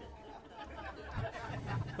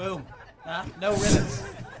 Boom. No rivets.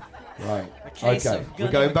 Right. A case Okay. of We're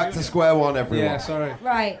Gunny going back to McJunior. square one, everyone. Yeah, sorry.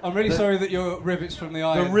 Right. I'm really The- sorry that your rivets from the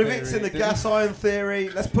iron. The rivets theory in the didn't- gas iron theory,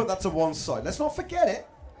 let's put that to one side. Let's not forget it.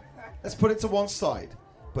 Let's put it to one side.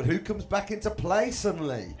 But who comes back into play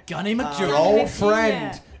suddenly? Gunny Our McJunior. old McJunior.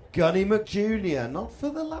 friend, Gunny McJunior. Not for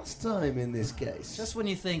the last time in this case. Just when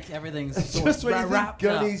you think everything's Just when you think wrapped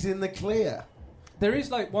up. Gunny's in the clear. There is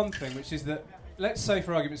like one thing, which is that, let's say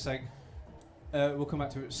for argument's sake, we'll come back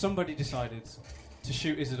to it. Somebody decided to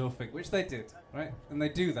shoot Isidore Fink, which they did, right? And they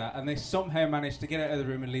do that, and they somehow managed to get out of the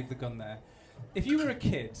room and leave the gun there. If you were a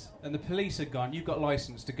kid and the police had gone, you've got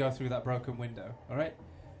license to go through that broken window, all right?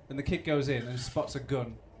 And the kid goes in and spots a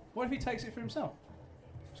gun. What if he takes it for himself?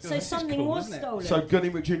 Just goes, So "This is something cool, was isn't it?" stolen. So Gunny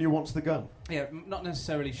McJunior wants the gun. Yeah, not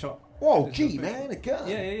necessarily shot. Whoa, Isidore gee, Fink. man, a gun.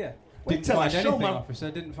 Yeah. Wait Didn't till I find show anything, my-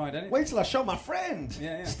 officer. Didn't find anything. Wait till I show my friend,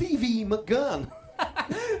 Yeah. Stevie McGunn.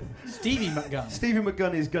 Stevie McGunn. Stevie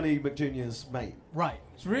McGunn is Gunny McJunior's mate. Right.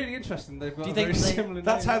 It's really interesting. They've got Do you a very think they- similar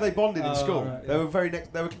That's name. how they bonded in Oh, school. right, They yeah. were very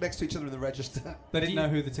next. They were next to each other in the register. They didn't Do you-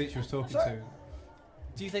 know who the teacher was talking to.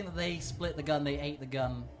 Do you think that they split the gun, they ate the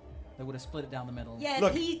gun, they would have split it down the middle? Yeah,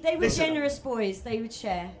 Look, they were listen. generous boys. They would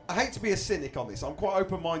share. I hate to be a cynic on this. I'm quite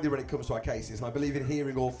open-minded when it comes to our cases, and I believe in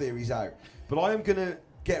hearing all theories out. But I am going to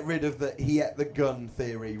get rid of the he ate the gun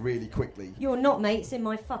theory really quickly. You're not, mate. It's in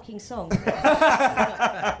my fucking song.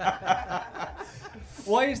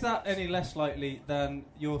 Why is that any less likely than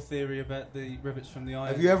your theory about the rivets from the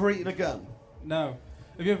iron? Have you ever eaten a gun? No.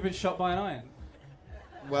 Have you ever been shot by an iron?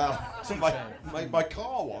 Well, my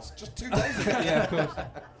car was just 2 days ago. Yeah, of course.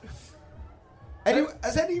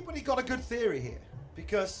 Has anybody got a good theory here?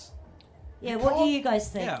 Because Yeah, what do you guys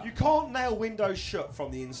think? Yeah. you can't nail windows shut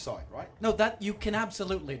from the inside, right? No, that you can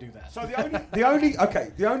absolutely do that. So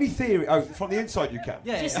the only theory. Oh, from the inside you can.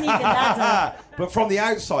 Yeah, Just yeah. need a ladder. But from the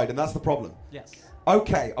outside, and that's the problem. Yes.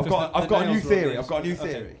 Okay, I've got the a new nails are theory. on I've got a new these.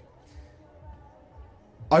 Okay. theory.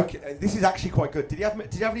 Okay, this is actually quite good. Did you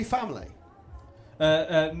have any family?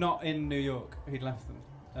 Not in New York. He'd left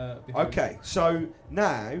them. behind. Okay, so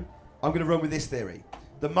now I'm going to run with this theory.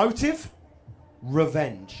 The motive,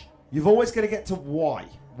 revenge. You've always got to get to why.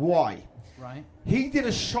 Why? Right. He did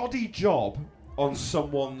a shoddy job on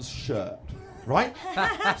someone's shirt, right?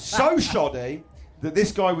 So shoddy that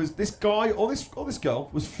this guy or this girl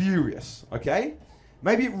was furious. Okay,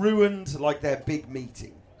 maybe it ruined like their big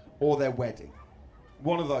meeting or their wedding,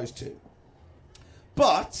 one of those two.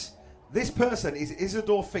 But this person is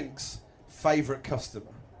Isidore Fink's favourite customer.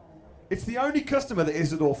 It's the only customer that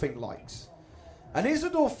Isidore Fink likes. And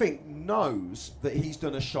Isidore Fink knows that he's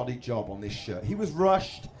done a shoddy job on this shirt. He was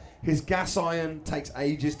rushed. His gas iron takes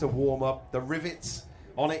ages to warm up. The rivets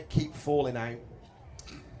on it keep falling out.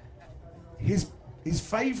 His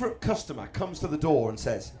favourite customer comes to the door and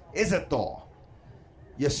says, Isidore,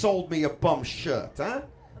 you sold me a bum shirt, huh?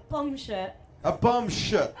 A bomb shirt. A bum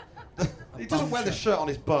shirt. He doesn't wear the shirt on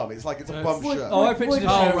his bum. It's like it's a bum shirt. Oh, I pictured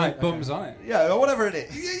a Oh, shirt right, with bums on it. Yeah, or whatever it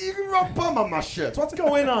is. You can rub bum on my shirt. What's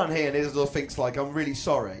going on here? And Isidore thinks like, I'm really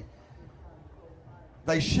sorry.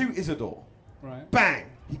 They shoot Isidore. Right. Bang!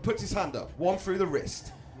 He puts his hand up, one through the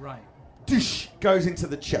wrist. Right. Dish goes into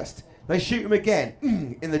the chest. They shoot him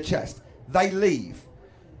again in the chest. They leave.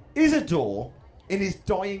 Isidore, in his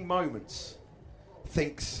dying moments,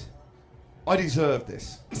 thinks, I deserve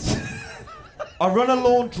this. I run a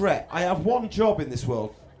laundrette. I have one job in this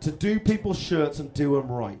world, to do people's shirts and do them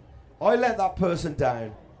right. I let that person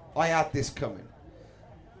down. I had this coming.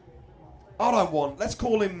 Let's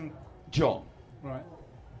call him John. Right.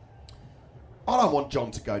 I don't want John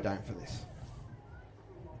to go down for this.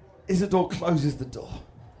 Isidore closes the door.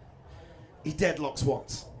 He deadlocks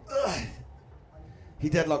once. Ugh. He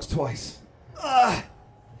deadlocks twice. Ugh.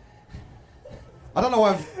 I don't know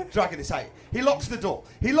why I'm dragging this out. He locks the door.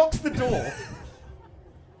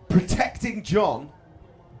 Protecting John,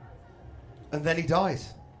 and then he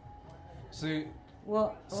dies. So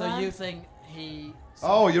What? So what? you think he...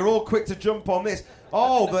 Oh, you're all quick to jump on this.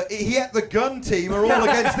 Oh, the He Ate the Gun team are all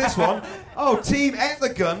against this one. Oh, Team Ate the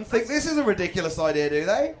Gun think this is a ridiculous idea, do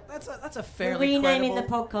they? That's a We're fairly renaming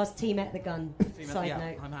credible... the podcast Team at the Gun. Side yeah,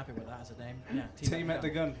 note. I'm happy with that as a name. Yeah, team at the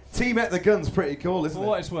gun. Team Ate the Gun's pretty cool, isn't For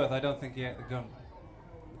what it? it's worth, I don't think he ate the gun.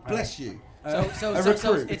 Bless you. So A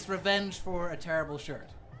recruit. it's revenge for a terrible shirt.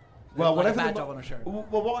 Well, Like a whatever. bad the job on a shirt. Well,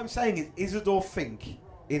 what I'm saying is Isidore Fink,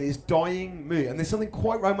 in his dying mood, and there's something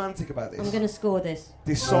quite romantic about this. I'm going to score this.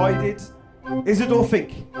 Decided, Isidore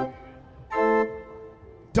Fink,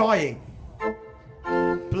 dying,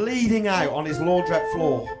 bleeding out on his laundrette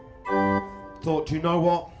floor, thought, do you know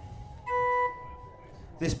what?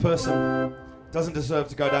 This person doesn't deserve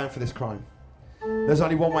to go down for this crime. There's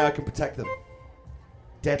only one way I can protect them.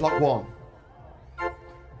 Deadlock one.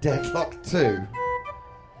 Deadlock 2.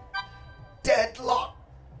 Deadlock.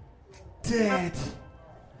 Dead.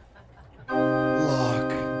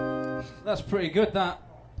 Lock. That's pretty good, that.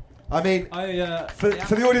 I mean, for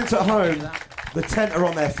the audience at home, the 10 are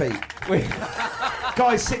on their feet.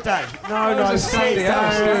 Guys, sit down. No, sit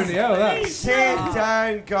down. Sit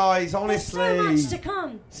down, guys, honestly. There's so much to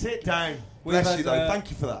come. Sit down. Bless you, though. Thank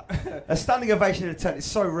you for that. A standing ovation in a tent is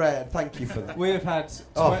so rare. Thank you for that. We have had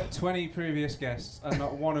 20 previous guests, and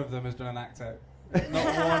not one of them has done an act out. Not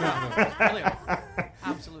one of them. Brilliant.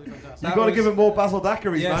 Absolutely fantastic. You've got to give him more Basil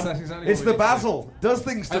daiquiris, yes, man. That's exactly it's what the we Basil. Does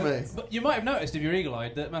things to me. But you might have noticed, if you're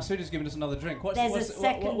eagle-eyed, that Masood has given us another drink. What's There's a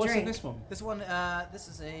second what's drink. in this one? This one, this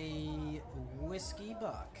is a whiskey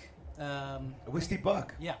buck. A whiskey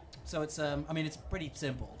buck? Yeah. So it's, I mean, it's pretty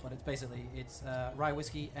simple, but it's basically, it's rye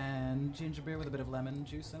whiskey and ginger beer with a bit of lemon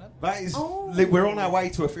juice in it. That is, we're on our way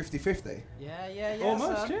to a 50-50. Yeah.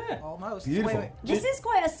 Almost, son. yeah. Almost. Beautiful. Wait. This is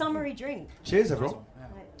quite a summery drink. Cheers, everyone. Yeah.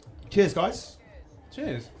 Cheers, guys.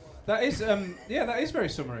 Cheers. That is, that is very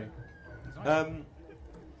summery.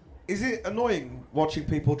 Is it annoying watching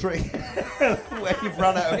people drink when you've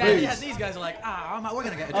run out of booze? Yeah, these guys are like, we're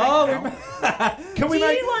going to get a drink now. Can we Do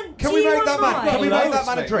make you want- Can do we you make want that man? mine? Can we make that Loads,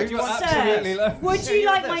 man a mate. drink? You want Sir, absolutely loads. would Here, you you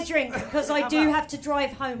like have my this. drink? Because I do have to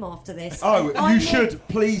drive home after this. Oh, I you live- should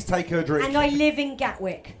please take her drink. And I live in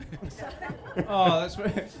Gatwick. Oh, that's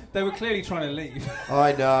they were clearly trying to leave.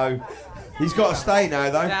 I know. He's got to stay now,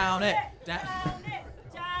 though. Down it. Down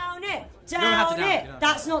it. don't have to Down down it, it. you don't.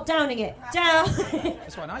 That's not downing it. Down it.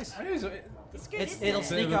 That's quite nice. It's good, isn't It'll it?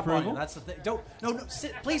 sneak of up on you. approval. That's the thing. No,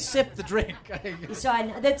 please sip the drink. It's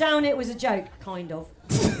fine. The down it was a joke, kind of.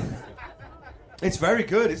 It's very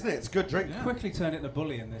good, isn't it? It's a good drink. Quickly turned into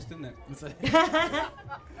bully in this, didn't it?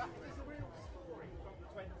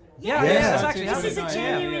 Yeah, Yeah. this actually is a happened.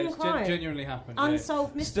 genuine it's crime. genuinely happened.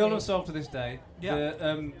 Unsolved yeah. mystery. Still unsolved to this day. Yeah.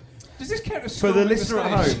 Does this count as For the storming listener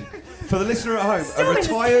at stage? home, for the listener at home, Still a in the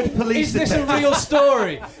retired police Is this a detective. real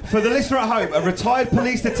story? For the listener at home, a retired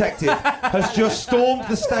police detective has just stormed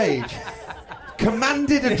the stage,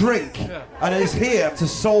 commanded a drink, and is here to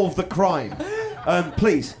solve the crime.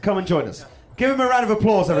 Please come and join us. Give him a round of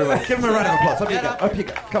applause, everyone. Give him a round of applause. Up you go. Up you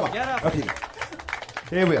go. Come on. Up you go.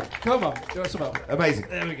 Here we are. Come on, do us about. Amazing.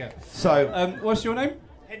 There we go. So, What's your name?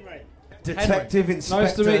 Henry. Detective Inspector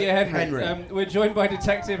Nice to meet you, Henry. Henry. We're joined by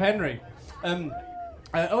Detective Henry. You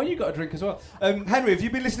got a drink as well. Henry, have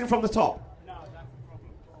you been listening from the top? No,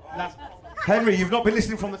 that's the problem. Henry, you've not been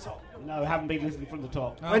listening from the top. No, I haven't been listening from the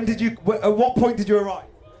top. When did you? At what point did you arrive?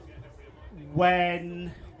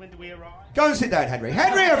 When did we arrive? Go and sit down, Henry.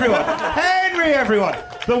 Henry, everyone! Henry, everyone!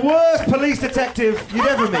 The worst police detective you'd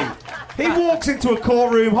ever meet. He walks into a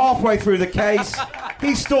courtroom halfway through the case.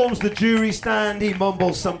 He storms the jury stand. He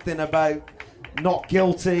mumbles something about not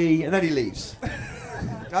guilty, and then he leaves.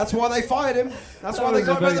 That's why they fired him. That's why they was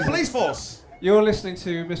got him out of the amazing. police force. You're listening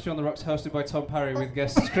to Mystery on the Rocks, hosted by Tom Parry, with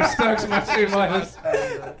guests Chris Stokes and Matthew Myers.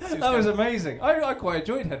 That was amazing. I quite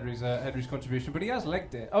enjoyed Henry's contribution, but he has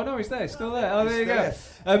legged it. Oh no, he's there, still there. Oh, there you go.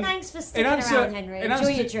 Thanks for sticking around, Henry. Enjoy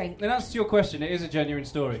your drink. In answer to your question, it is a genuine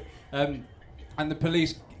story, and the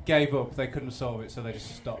police gave up. They couldn't solve it, so they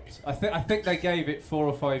just stopped. I think they gave it 4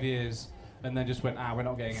 or 5 years, and then just went, we're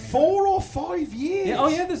not getting any. 4 or 5 years? Yeah, oh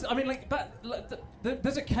yeah, there's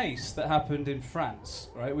a case that happened in France,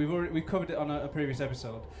 right? We've covered it on a previous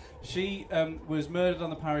episode. She was murdered on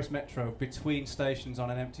the Paris metro between stations on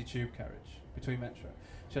an empty tube carriage, between metro.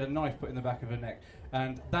 She had a knife put in the back of her neck,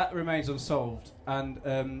 and that remains unsolved. And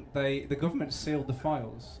the government sealed the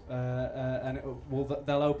files, and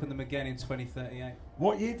they'll open them again in 2038.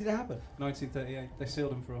 What year did it happen? 1938. They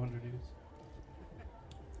sealed them for 100 years.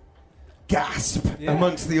 Gasp Yeah.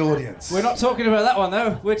 amongst the audience. We're not talking about that one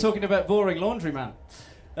though. We're talking about Boring Laundryman.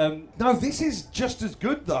 No, this is just as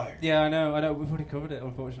good though. Yeah, I know. We've already covered it,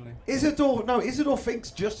 unfortunately. Isidore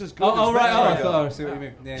Fink's just as good. Oh, as right. Oh, I Metro. thought I see what you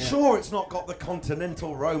mean. Yeah, yeah. Sure, it's not got the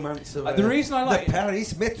continental romance of The reason I like the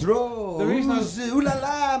Paris Metro. The reason Ooh la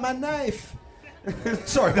la, my knife.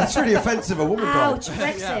 Sorry, that's really offensive. A woman Ouch,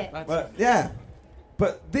 died. Brexit. But yeah,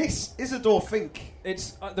 but this Isidore Fink.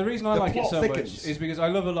 It's the reason I The like it plot so thickens. much is because I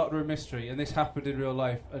love a lot of mystery, and this happened in real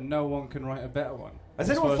life, and no one can write a better one. Has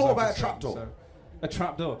as anyone far as thought I'm about a concerned, trapdoor? so- A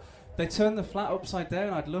trapdoor. They turned the flat upside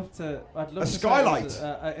down. I'd love to. A skylight.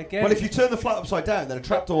 Again. Well, if you turn the flat upside down, then a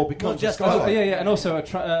trapdoor becomes just a skylight. yeah, and also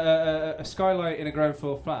a skylight in a ground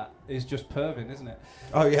floor flat is just perving, isn't it?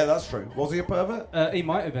 Oh yeah, that's true. Was he a pervert? He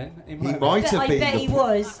might have been. He He might. might But have I been. bet the he pl-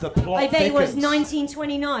 was. The plot I bet he was thickens.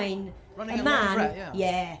 1929. Running a a man. laundrette,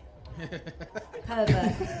 Yeah.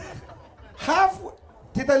 Pervert.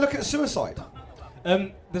 Did they look at suicide?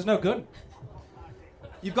 There's no gun.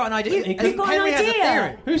 You've got an idea. You've got an Henry has a idea.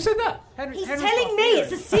 theory. Who said that? He's Henry's telling got a me theory.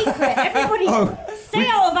 it's a secret. Everybody, stay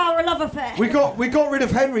out of our love affair. We got rid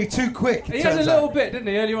of Henry too quick. He has a little bit, didn't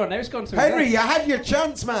he, earlier on? Now it's gone to his Henry, head. you had your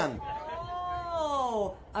chance, man.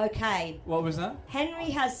 Oh, okay. What was that?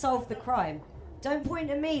 Henry has solved the crime. Don't point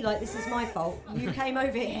at me like this is my fault. You came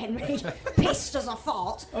over here, Henry, pissed as a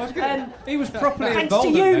fart. I was good. He was properly Thanks involved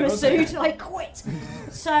to you, in that, wasn't he? Masood, I quit.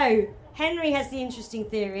 So, Henry has the interesting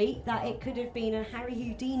theory that it could have been a Harry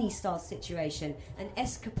Houdini style situation, an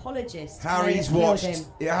escapologist. may have killed him.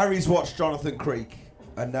 Harry's watched Jonathan Creek,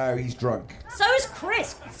 and now he's drunk. So is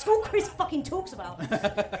Chris. That's all Chris fucking talks about.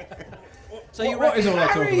 So you What is all I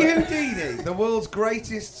talk Harry about? Houdini, the world's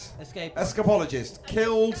greatest Escape. escapologist,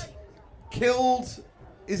 killed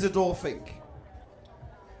Isidore Fink.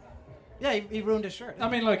 Yeah, he ruined his shirt. I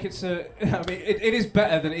mean, like, it's a... I mean, it is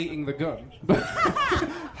better than eating the gun.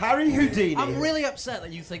 Harry Houdini. I'm really upset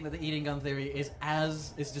that you think that the eating gun theory is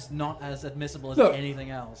just not as admissible as Look,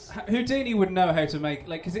 anything else. Houdini would know how to make...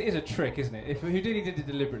 Like, because it is a trick, isn't it? If Houdini did it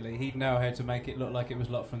deliberately, he'd know how to make it look like it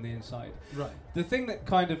was locked from the inside. Right. The thing that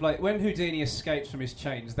kind of, like... When Houdini escapes from his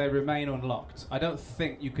chains, they remain unlocked. I don't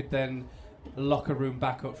think you could then lock a room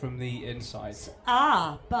back up from the inside.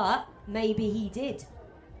 But maybe he did.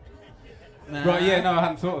 Right, yeah, no, I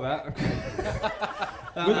hadn't thought of that.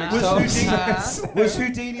 Was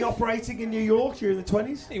Houdini operating in New York during the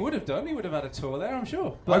 20s? He would have done. He would have had a tour there, I'm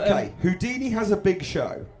sure. But, Okay, Houdini has a big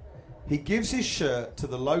show. He gives his shirt to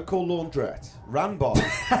the local laundrette, ran by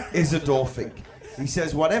Isidore Fink. He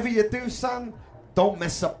says, "Whatever you do, son, don't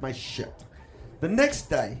mess up my shirt." The next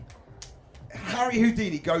day, Harry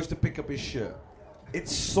Houdini goes to pick up his shirt.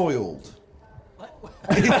 It's soiled.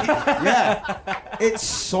 Yeah, it's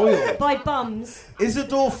soiled. By bums.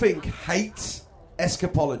 Isidore Fink hates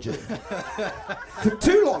escapology. For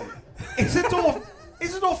too long,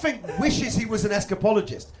 Isidore Fink wishes he was an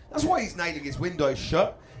escapologist. That's why he's nailing his windows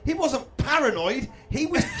shut. He wasn't paranoid, he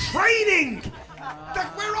was training!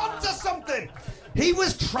 We're on to something! He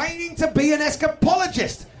was training to be an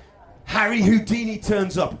escapologist. Harry Houdini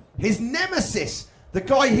turns up, his nemesis, the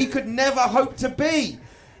guy he could never hope to be.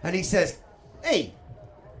 And he says, "Hey,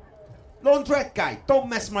 laundrette guy, don't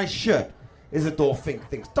mess my shirt." Isidore Fink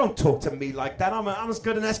thinks, "Don't talk to me like that. I'm as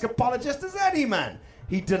good an escapologist as any man."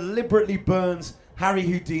 He deliberately burns Harry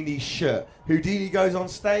Houdini's shirt. Houdini goes on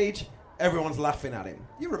stage. Everyone's laughing at him.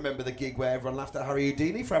 You remember the gig where everyone laughed at Harry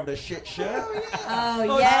Houdini for having a shit shirt?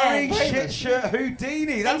 Oh, yeah. Harry shit shirt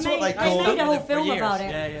Houdini. That's what they called made a him. whole film about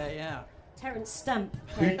it. Yeah. Terence Stamp.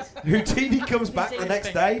 Houdini comes back the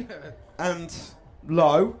next day, and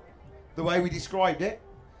lo, the way we described it,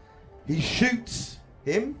 he shoots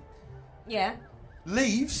him, Yeah.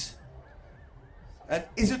 leaves, and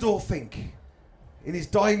Isidore Fink, in his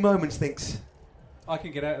dying moments, thinks, I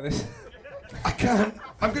can get out of this. "I can't.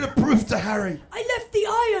 I'm going to prove to Harry I left the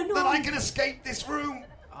iron that on. I can escape this room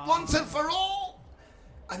once and for all."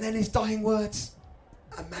 And then his dying words,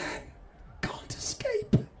 "A man can't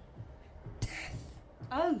escape death."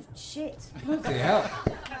 Oh, shit. Bloody hell.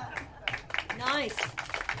 Nice.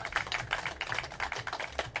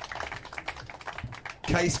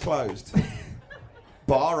 Case closed.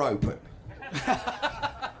 Bar open.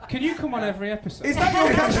 Can you come on every episode? Is that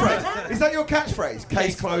your catchphrase? Is that your catchphrase?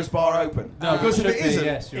 Case closed, bar open. No, because if it it should be, isn't,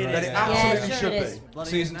 yes, you're then right, it yeah. absolutely Yeah, sure should it is. be. Bloody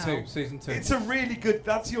Season now. 2, season 2. It's a really good.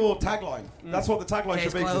 That's your tagline. That's what the tagline Case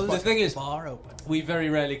should be. for closed. this The thing is, Bar open. we very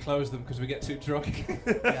rarely close them because we get too drunk.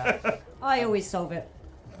 I always solve it.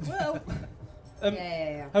 Well,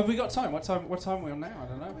 Yeah. have we got time? What time are we on now? I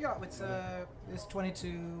don't know. We got it's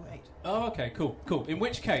 22:08. Oh, okay, cool. In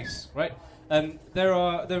which case, right? There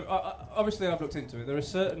are obviously I've looked into it. There are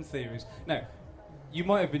certain theories. Now, you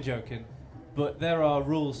might have been joking, but there are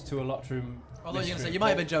rules to a locked room. Although you're going to mystery. say, you might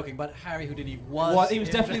have been joking, but Harry Houdini was... Well, he was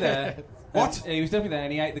definitely there. What? He was definitely there,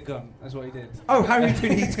 and he ate the gun. That's what he did. Oh, Harry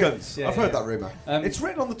Houdini eats guns. Yeah, I've heard yeah. that rumour. Um, It's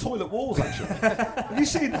written on the toilet walls, actually. Have you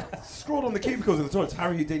seen that? Scrawled on the cubicles in the toilets,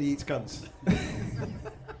 Harry Houdini eats guns.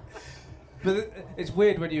 But it's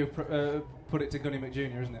weird when you put it to Gunny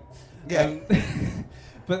McJr., isn't it? Yeah.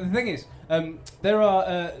 But the thing is, there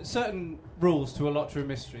are certain rules to a locked room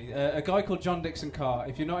mystery. A guy called John Dixon Carr,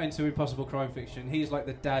 if you're not into impossible crime fiction, he's like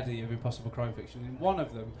the daddy of impossible crime fiction. And one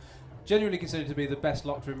of them, genuinely considered to be the best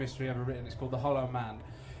locked room mystery ever written, it's called The Hollow Man.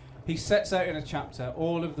 He sets out in a chapter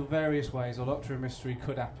all of the various ways a locked room mystery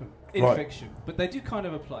could happen in Right. fiction. But they do kind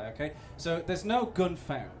of apply, okay? So there's no gun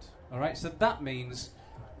found, all right? So that means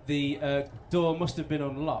the door must have been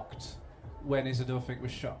unlocked when Isidore Fink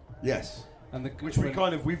was shot. Yes. And Which we've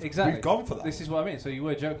gone for that. This is what I mean. So you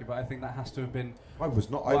were joking, but I think that has to have been. I was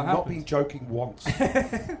not. what I've not happened. been joking once.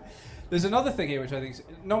 There's another thing here which I think is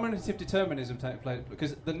nominative determinism takes place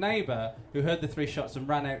because the neighbour who heard the 3 shots and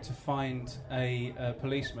ran out to find a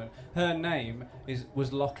policeman, her name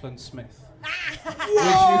was Lachlan Smith. Which you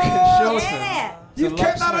can shorten. Yeah. to You've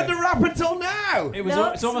kept Lock that Smith. under wrap until now.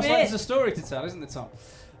 It's almost like there's a story to tell, isn't it, Tom?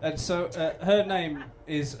 And so her name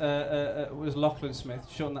was Lachlan Smith.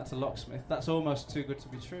 Shorten that to Locksmith. That's almost too good to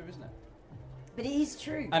be true, isn't it? But it is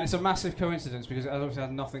true. And it's a massive coincidence because it obviously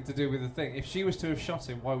had nothing to do with the thing. If she was to have shot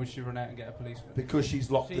him, why would she run out and get a policeman? Because she's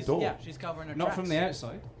locked the door. Yeah, she's covering her Not tracks. from the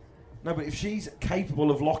outside. No, but if she's capable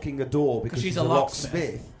of locking a door because she's she's a a locksmith,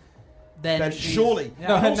 locksmith, then then she's- surely. Yeah.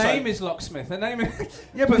 No, her Also- name is Locksmith. Her name is...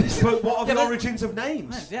 Yeah, but what are the but- origins of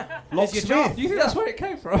names? Yeah. Locksmith. It's your job. Do you think that's where it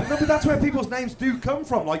came from? No, but that's where people's names do come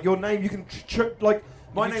from. Like your name, you can like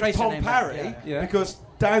my can name's trace your Tom name back, Parry yeah. Yeah. because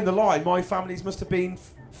down the line my families must have been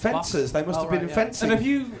fencers. They must Oh, have been right, yeah. fencing. And have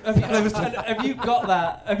you got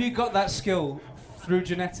that? Have you got that skill through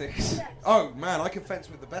genetics? Oh man, I can fence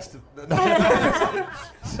with the best of. No.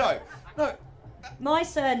 So no. My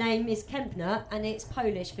surname is Kempner, and it's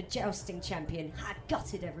Polish for jousting champion. I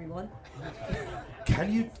gutted everyone.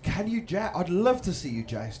 Can you joust? I'd love to see you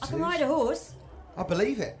joust. I can Suze. ride a horse, I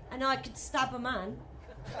believe it. and I could stab a man.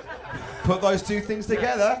 Put those two things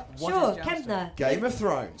together. What Sure, is jousting? Kempner. Game of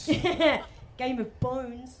Thrones. Game of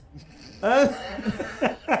Bones.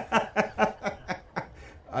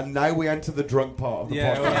 And now we enter the drunk part of the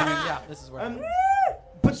Yeah, podcast. well, Yeah, this is where.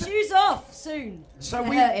 But Shoes off soon. so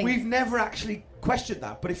They're hurting. we've never actually questioned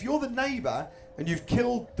that. But if you're the neighbour and you've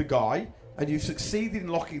killed the guy and you've succeeded in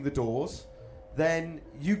locking the doors, then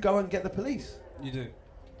you go and get the police. You do.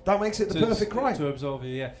 That makes it the perfect crime. To absolve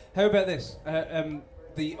you, yeah. How about this?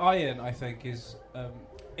 The iron, I think, is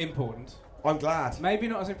important. I'm glad. Maybe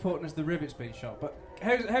not as important as the rivets being shot, but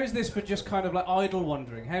how's this for just kind of like idle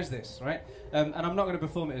wandering? How's this, right? And I'm not going to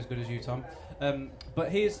perform it as good as you, Tom. But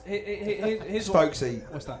here's Stokesy,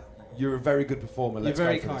 what's that? you're a very good performer. You're Let's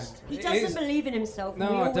very go for kind. this. He It doesn't is- believe in himself, and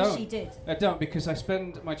No, we I all don't. wish he did. I don't, because I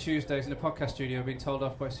spend my Tuesdays in a podcast studio being told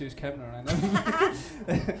off by Suze Kempner, and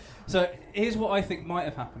I know. So here's what I think might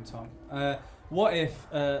have happened, Tom. What if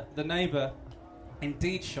the neighbour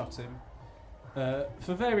indeed shot him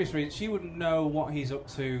for various reasons? She wouldn't know what he's up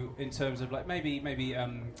to in terms of like maybe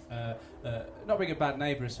not being a bad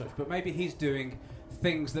neighbour as such, but maybe he's doing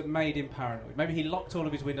things that made him paranoid. Maybe he locked all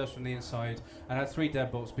of his windows from the inside and had 3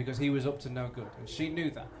 deadbolts because he was up to no good, and she knew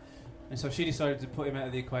that. And so she decided to put him out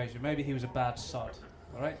of the equation. Maybe he was a bad sod,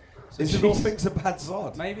 all right? So Is it all she's- things a bad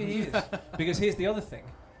sod? Maybe he is. Because here's the other thing.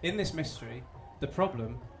 In this mystery, the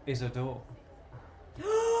problem is a door.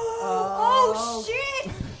 Oh,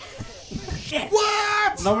 shit!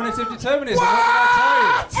 What? Nominative determinism, what did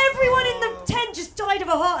I tell you? Everyone in the tent just died of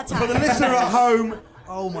a heart attack. For the listener at home,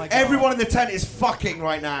 Oh my god. everyone in the tent is fucking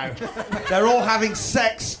right now. They're all having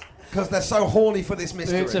sex because they're so horny for this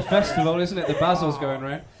mystery. It's a festival, isn't it? The basil's going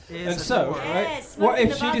round. Is And a so, door. right, Yes, what smoking if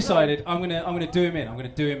the she basil. decided, I'm gonna do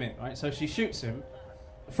him in, right? So she shoots him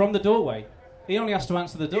from the doorway. He only has to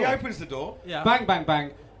answer the door. He opens the door. Yeah. Bang, bang,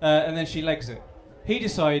 bang, and then she legs it. He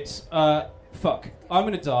decides, fuck, I'm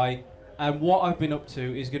going to die, and what I've been up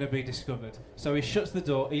to is going to be discovered. So he shuts the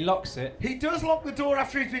door, he locks it, He does lock the door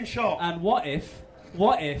after he's been shot. and what if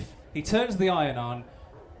he turns the iron on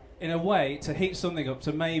in a way to heat something up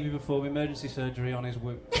to maybe perform emergency surgery on his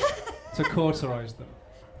wounds, to cauterise them?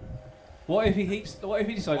 What if he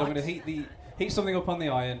decides I'm going to heat something up on the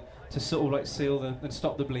iron to sort of like seal and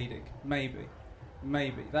stop the bleeding? Maybe.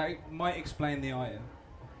 That might explain the iron.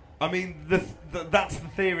 I mean, that's the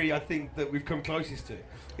theory I think that we've come closest to.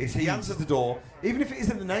 Is he answers the door, even if it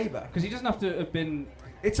isn't the neighbour. Because he doesn't have to have been...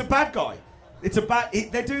 It's a bad guy.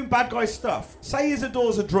 They're doing bad guy stuff. Say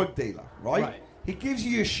Isadore's a drug dealer, right? Right. He gives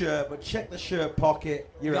you your shirt, but check the shirt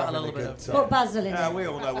pocket. You're Got a having a little bit good of- time. Put basil in it. We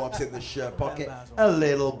all know what's in the shirt pocket. basil. A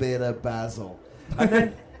little bit of basil. And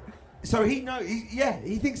then, so he knows.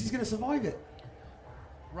 He thinks he's going to survive it.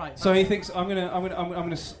 Right. So he thinks I'm gonna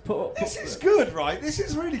put. This is good, right? This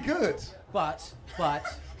is really good. But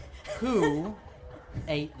who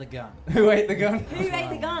ate the gun? Who ate the gun? Who ate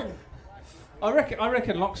the gun? I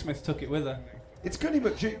reckon Locksmith took it with her. It's Gunny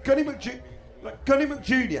McJr.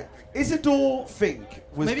 Isidore Fink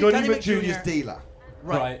was Maybe Gunny Gunny McJr.'s McJr. dealer,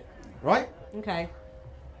 Right. right? Okay.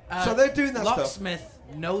 So they're doing that stuff. Locksmith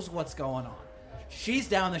knows what's going on. She's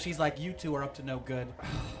down there. She's like, you two are up to no good.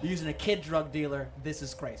 You're using a kid drug dealer. This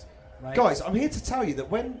is crazy. Right? Guys, I'm here to tell you that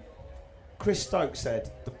when Chris Stokes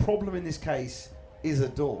said the problem in this case is a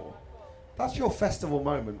door, that's your festival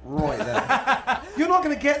moment right there. You're not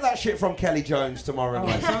going to get that shit from Kelly Jones tomorrow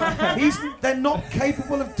night. They're not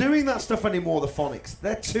capable of doing that stuff anymore, the Phonics.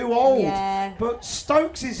 They're too old. Yeah. But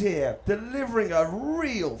Stokes is here, delivering a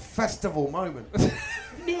real festival moment.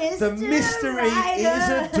 The mystery is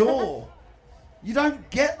a door. You don't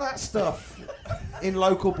get that stuff in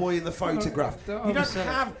Local Boy in the Photograph. You don't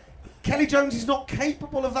have... Kelly Jones is not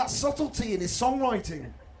capable of that subtlety in his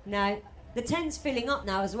songwriting. No. The tent's filling up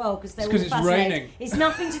now as well because they're all it's fascinated. raining. It's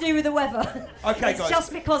nothing to do with the weather. Okay, it's guys.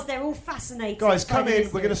 just because they're all fascinated. Guys, by come the in.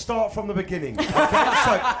 mystery. We're going to start from the beginning. Okay?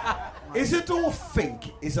 So, Isidore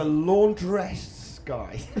Fink is a laundress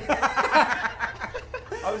guy.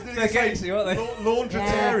 I was doing They're getting to you, aren't they?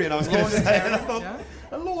 Laundritarian, I was going to say. And I thought, Yeah.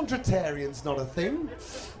 a laundritarian's not a thing.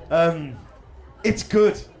 It's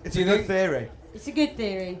good. It's Do a you good think- theory. It's a good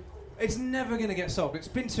theory. It's never going to get solved. It's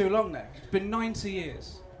been too long now. It's been 90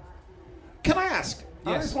 years. Can I ask? I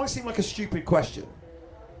know Yes. this might seem like a stupid question.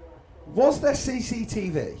 Was there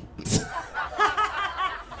CCTV?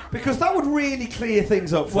 Because that would really clear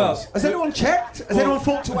things up for Well, us. Has anyone checked? Has anyone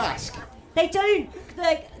thought to ask? They don't.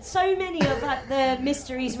 Like, so many of the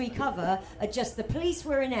mysteries we cover are just the police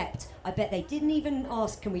were inept. I bet they didn't even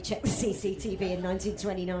ask, can we check the CCTV in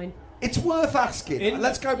 1929? It's worth asking.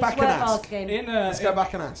 Let's go back It's and worth ask. asking. Let's go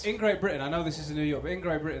back and ask. In Great Britain, I know this is in New York, but in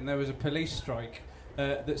Great Britain there was a police strike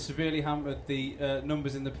that severely hampered the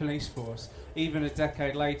numbers in the police force, even a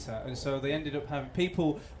decade later. And so they ended up having...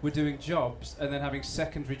 People were doing jobs and then having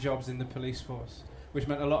secondary jobs in the police force, which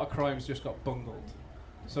meant a lot of crimes just got bungled.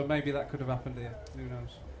 So maybe that could have happened here. Who knows?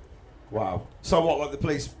 Wow. So what, like the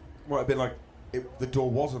police might have been like, the door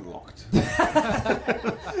wasn't locked.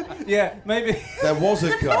 Yeah, maybe. There was a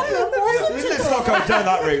gun. Let's not go down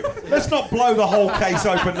that route. Let's not blow the whole case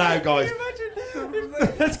open now, guys.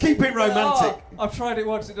 Let's keep it romantic. Oh, I've tried it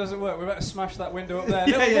once, it doesn't work. We better smash that window up there.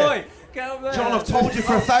 Yeah, Little yeah. boy, get up there. John, I've told you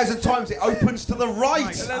for 1,000 times it opens to the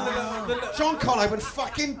right. And then the John can't open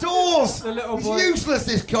fucking doors. The little He's boy- useless,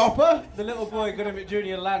 this copper. little boy Gunnar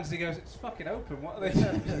Jr. lands, he goes, it's fucking open, what are they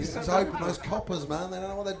doing? It's open, those coppers, man. They don't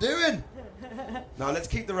know what they're doing. No, let's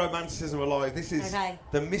keep the romanticism alive. This is Okay.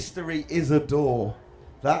 The mystery is a door.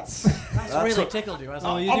 That's really what- tickled you,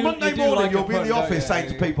 hasn't Oh, it? you On do- Monday you do morning, like you'll a be in the pun, don't office you?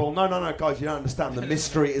 saying to people, no, guys, you don't understand. The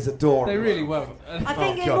mystery is a door. They really won't. I think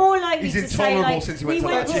Oh, they're God. more likely He's to say, intolerable like, since he we went to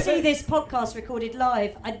went to lecture. see this podcast recorded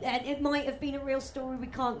live, and it might have been a real story we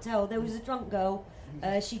can't tell. There was a drunk girl.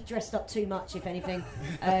 She dressed up too much, if anything.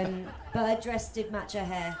 But her dress did match her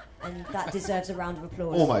hair, and that deserves a round of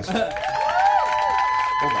applause. Almost. Almost.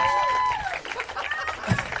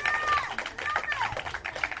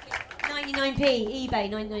 99p, eBay,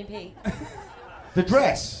 99p. The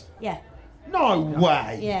dress? Yeah. No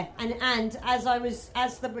way. Yeah, and as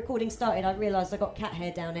the recording started, I realised I got cat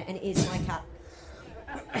hair down it, and it is my cat.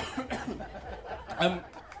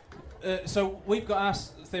 So we've got our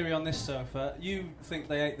theory on this sofa. You think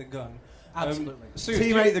they ate the gun. Absolutely. Suze, Team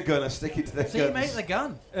do you- ate the gunner, stick it to their guns. Teammate the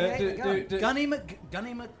gun. do- Gunny Mc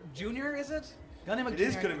Jr. is it? Gunny Mc It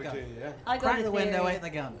is Jr. Gunny ate the gun. McJunior, yeah. I got Crack a the window, theory. ate the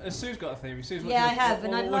gun. Sue's got a theory. Suze, Yeah, I what's your- have,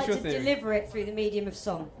 and I'd what's like your to theory? deliver it through the medium of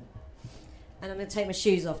song. And I'm going to take my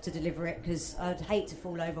shoes off to deliver it because I'd hate to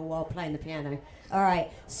fall over while playing the piano. All right,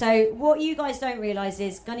 so what you guys don't realise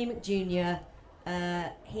is Gunny McJr.,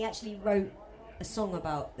 he actually wrote a song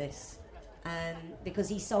about this because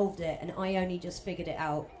he solved it, and I only just figured it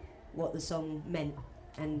out what the song meant,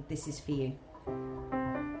 and this is for you.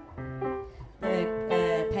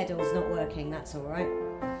 The pedal's not working, that's all right.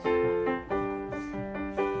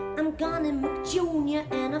 I'm Gunny McJr.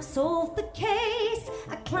 and I've solved the case.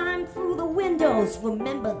 I climbed through the windows,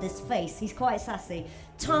 remember this face, he's quite sassy.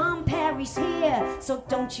 Tom Perry's here, so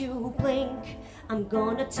don't you blink. I'm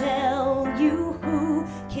gonna tell you who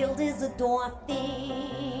killed Isidore, I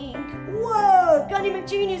think. Whoa, Gunny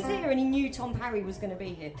McJr.'s here, and he knew Tom Perry was gonna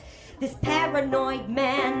be here. This paranoid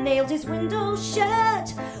man nailed his windows shut.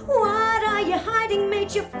 What are you hiding,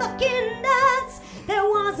 made you fucking nuts? There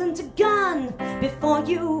wasn't a gun before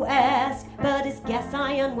you ask, but his gas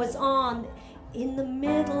iron was on in the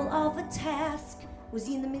middle of a task. Was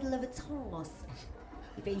he in the middle of a task?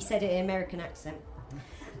 But he said it in an American accent.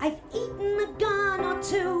 I've eaten a gun or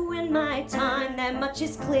two in my time, that much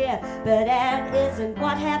is clear, but that isn't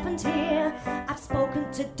what happened here. I've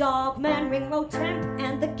spoken to Dogman, Ringroad Tramp,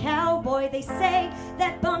 and the Cowboy. They say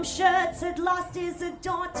that Bum Shirts had lost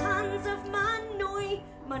Isidore tons of money,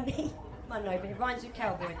 but it rhymes with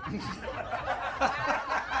cowboy.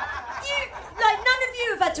 None of you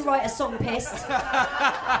have had to write a song pissed.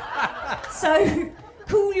 So,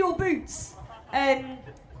 cool your boots.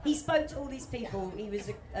 He spoke to all these people. He was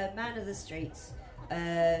a man of the streets.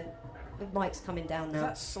 The mic's coming down Is now.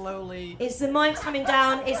 that slowly? It's the mic's coming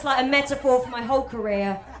down. It's like a metaphor for my whole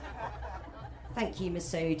career. Thank you,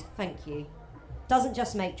 Masood. Thank you. Doesn't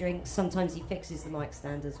just make drinks. Sometimes he fixes the mic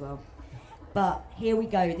stand as well. But here we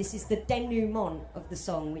go. This is the denouement of the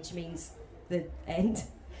song, which means the end.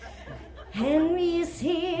 Henry is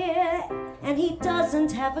here, and he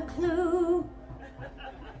doesn't have a clue.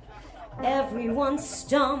 Everyone's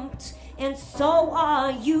stumped, and so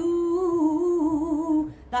are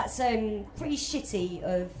you. That's pretty shitty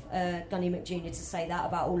of Gunny McJr. to say that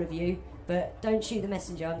about all of you, but don't shoot the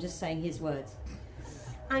messenger, I'm just saying his words.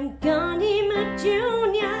 I'm Gunny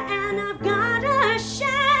McJr. and I've got a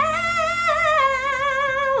shout.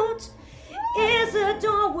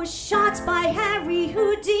 Isidore was shot by Harry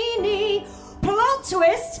Houdini. Plot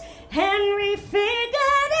twist, Henry figured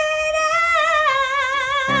it out.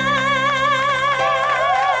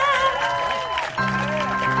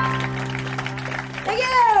 Thank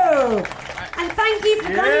you! And thank you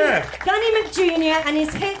for Gunny McJr. and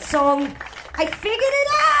his hit song, I Figured It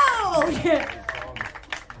Out!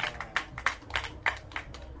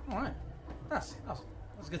 All right. That's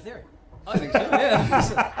a good theory. I think so, yeah.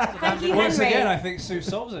 Thank you, Once Henry. again, I think Sue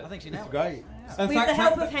solves it. I think she nailed it. Great. And With the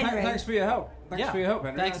help of Henry. Thanks for your help. Thanks for your help,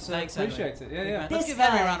 Henry. Thanks, That's, Henry. appreciate it. Yeah, yeah. Let's This give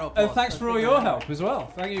Henry a guy. round of applause. And thanks for all your help as well.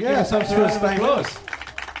 Thank you. Yeah, Give yourself thanks a for round of staying with applause.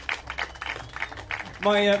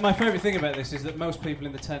 My favourite thing about this is that most people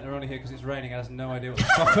in the tent are only here because it's raining and has no idea what's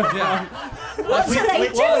happening. What are they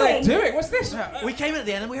What are they doing? doing? What's this? We came in at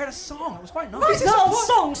the end and we heard a song. It was quite nice. My Is this a girl's pod-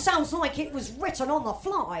 song sounds like it was written on the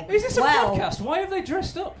fly. Is this a Well, podcast? Why have they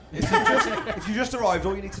dressed up? If you just arrived,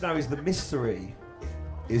 all you need to know is the mystery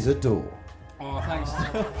is a door. Oh, thanks.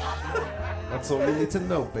 That's all you need to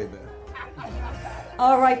know, baby.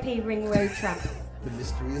 R.I.P. Ring Road Tramp. The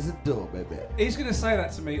mystery is a door, baby. He's going to say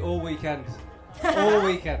that to me all weekend. All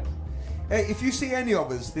weekend. Hey, if you see any of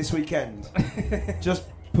us this weekend, just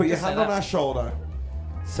put your Say hand on that. our shoulder,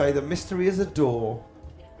 say the mystery is a door,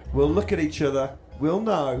 we'll look at each other, we'll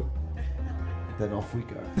know, then off we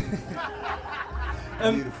go.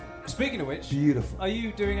 Beautiful. Speaking of which, Beautiful. are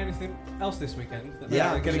you doing anything else this weekend? that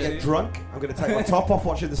Yeah, they I'm going to can get see? drunk. I'm going to take my top off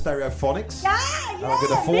watching the Stereophonics. Yeah, And I'm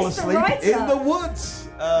going to fall Mr. asleep Writer. in the woods.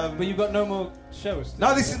 But you've got no more shows.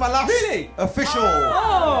 No, this is my last Really? official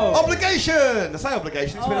Oh! obligation. I say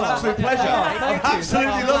obligation. It's been an absolute thank pleasure. you. I've Thank you.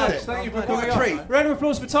 absolutely Thank you loved very it. much. Thank you for What coming a on. treat. Round of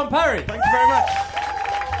applause for Tom Parry. Thank you very much.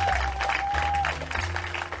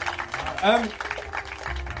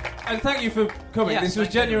 And thank you for coming. Yes, this was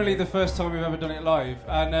thank you. genuinely the first time we've ever done it live,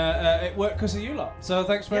 and it worked because of you lot. So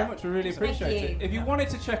thanks very Yeah. much. We really Thank appreciate you. it. If you wanted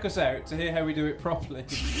to check us out to hear how we do it properly,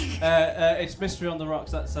 it's Mystery on the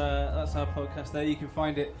Rocks. That's our podcast. There you can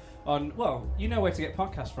find it on. Well, you know where to get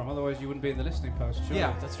podcasts from. Otherwise, you wouldn't be in the listening post. Surely.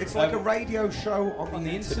 Yeah, that's true. It's like a radio show on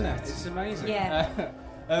the internet. It's amazing. Yeah.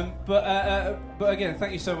 But again,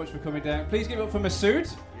 thank you so much for coming down. Please give it up for Masood.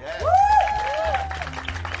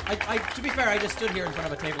 To be fair, I just stood here in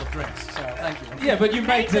front of a table of drinks, so thank you. Yeah, but you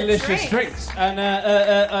make Made the delicious drinks. drinks. And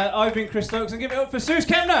I've been Chris Stokes, and give it up for Suze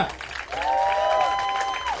Kemner.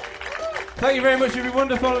 Thank you very much. You'll be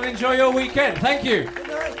wonderful and enjoy your weekend. Thank you.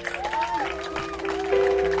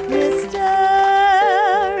 Mystery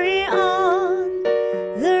on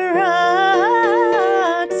the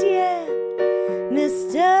rocks, yeah.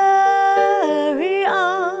 Mystery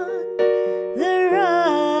on the rocks,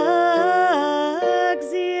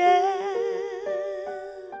 yeah.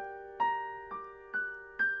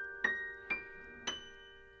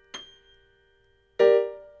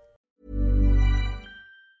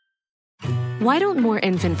 Why don't more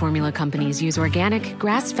infant formula companies use organic,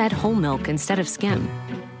 grass-fed whole milk instead of skim?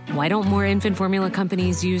 Why don't more infant formula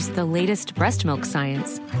companies use the latest breast milk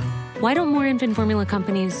science? Why don't more infant formula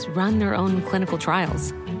companies run their own clinical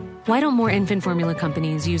trials? Why don't more infant formula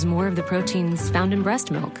companies use more of the proteins found in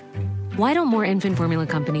breast milk? Why don't more infant formula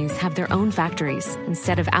companies have their own factories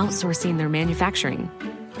instead of outsourcing their manufacturing?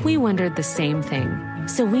 We wondered the same thing.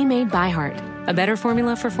 So we made ByHeart, a better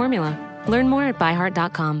formula for formula. Learn more at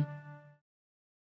byheart.com.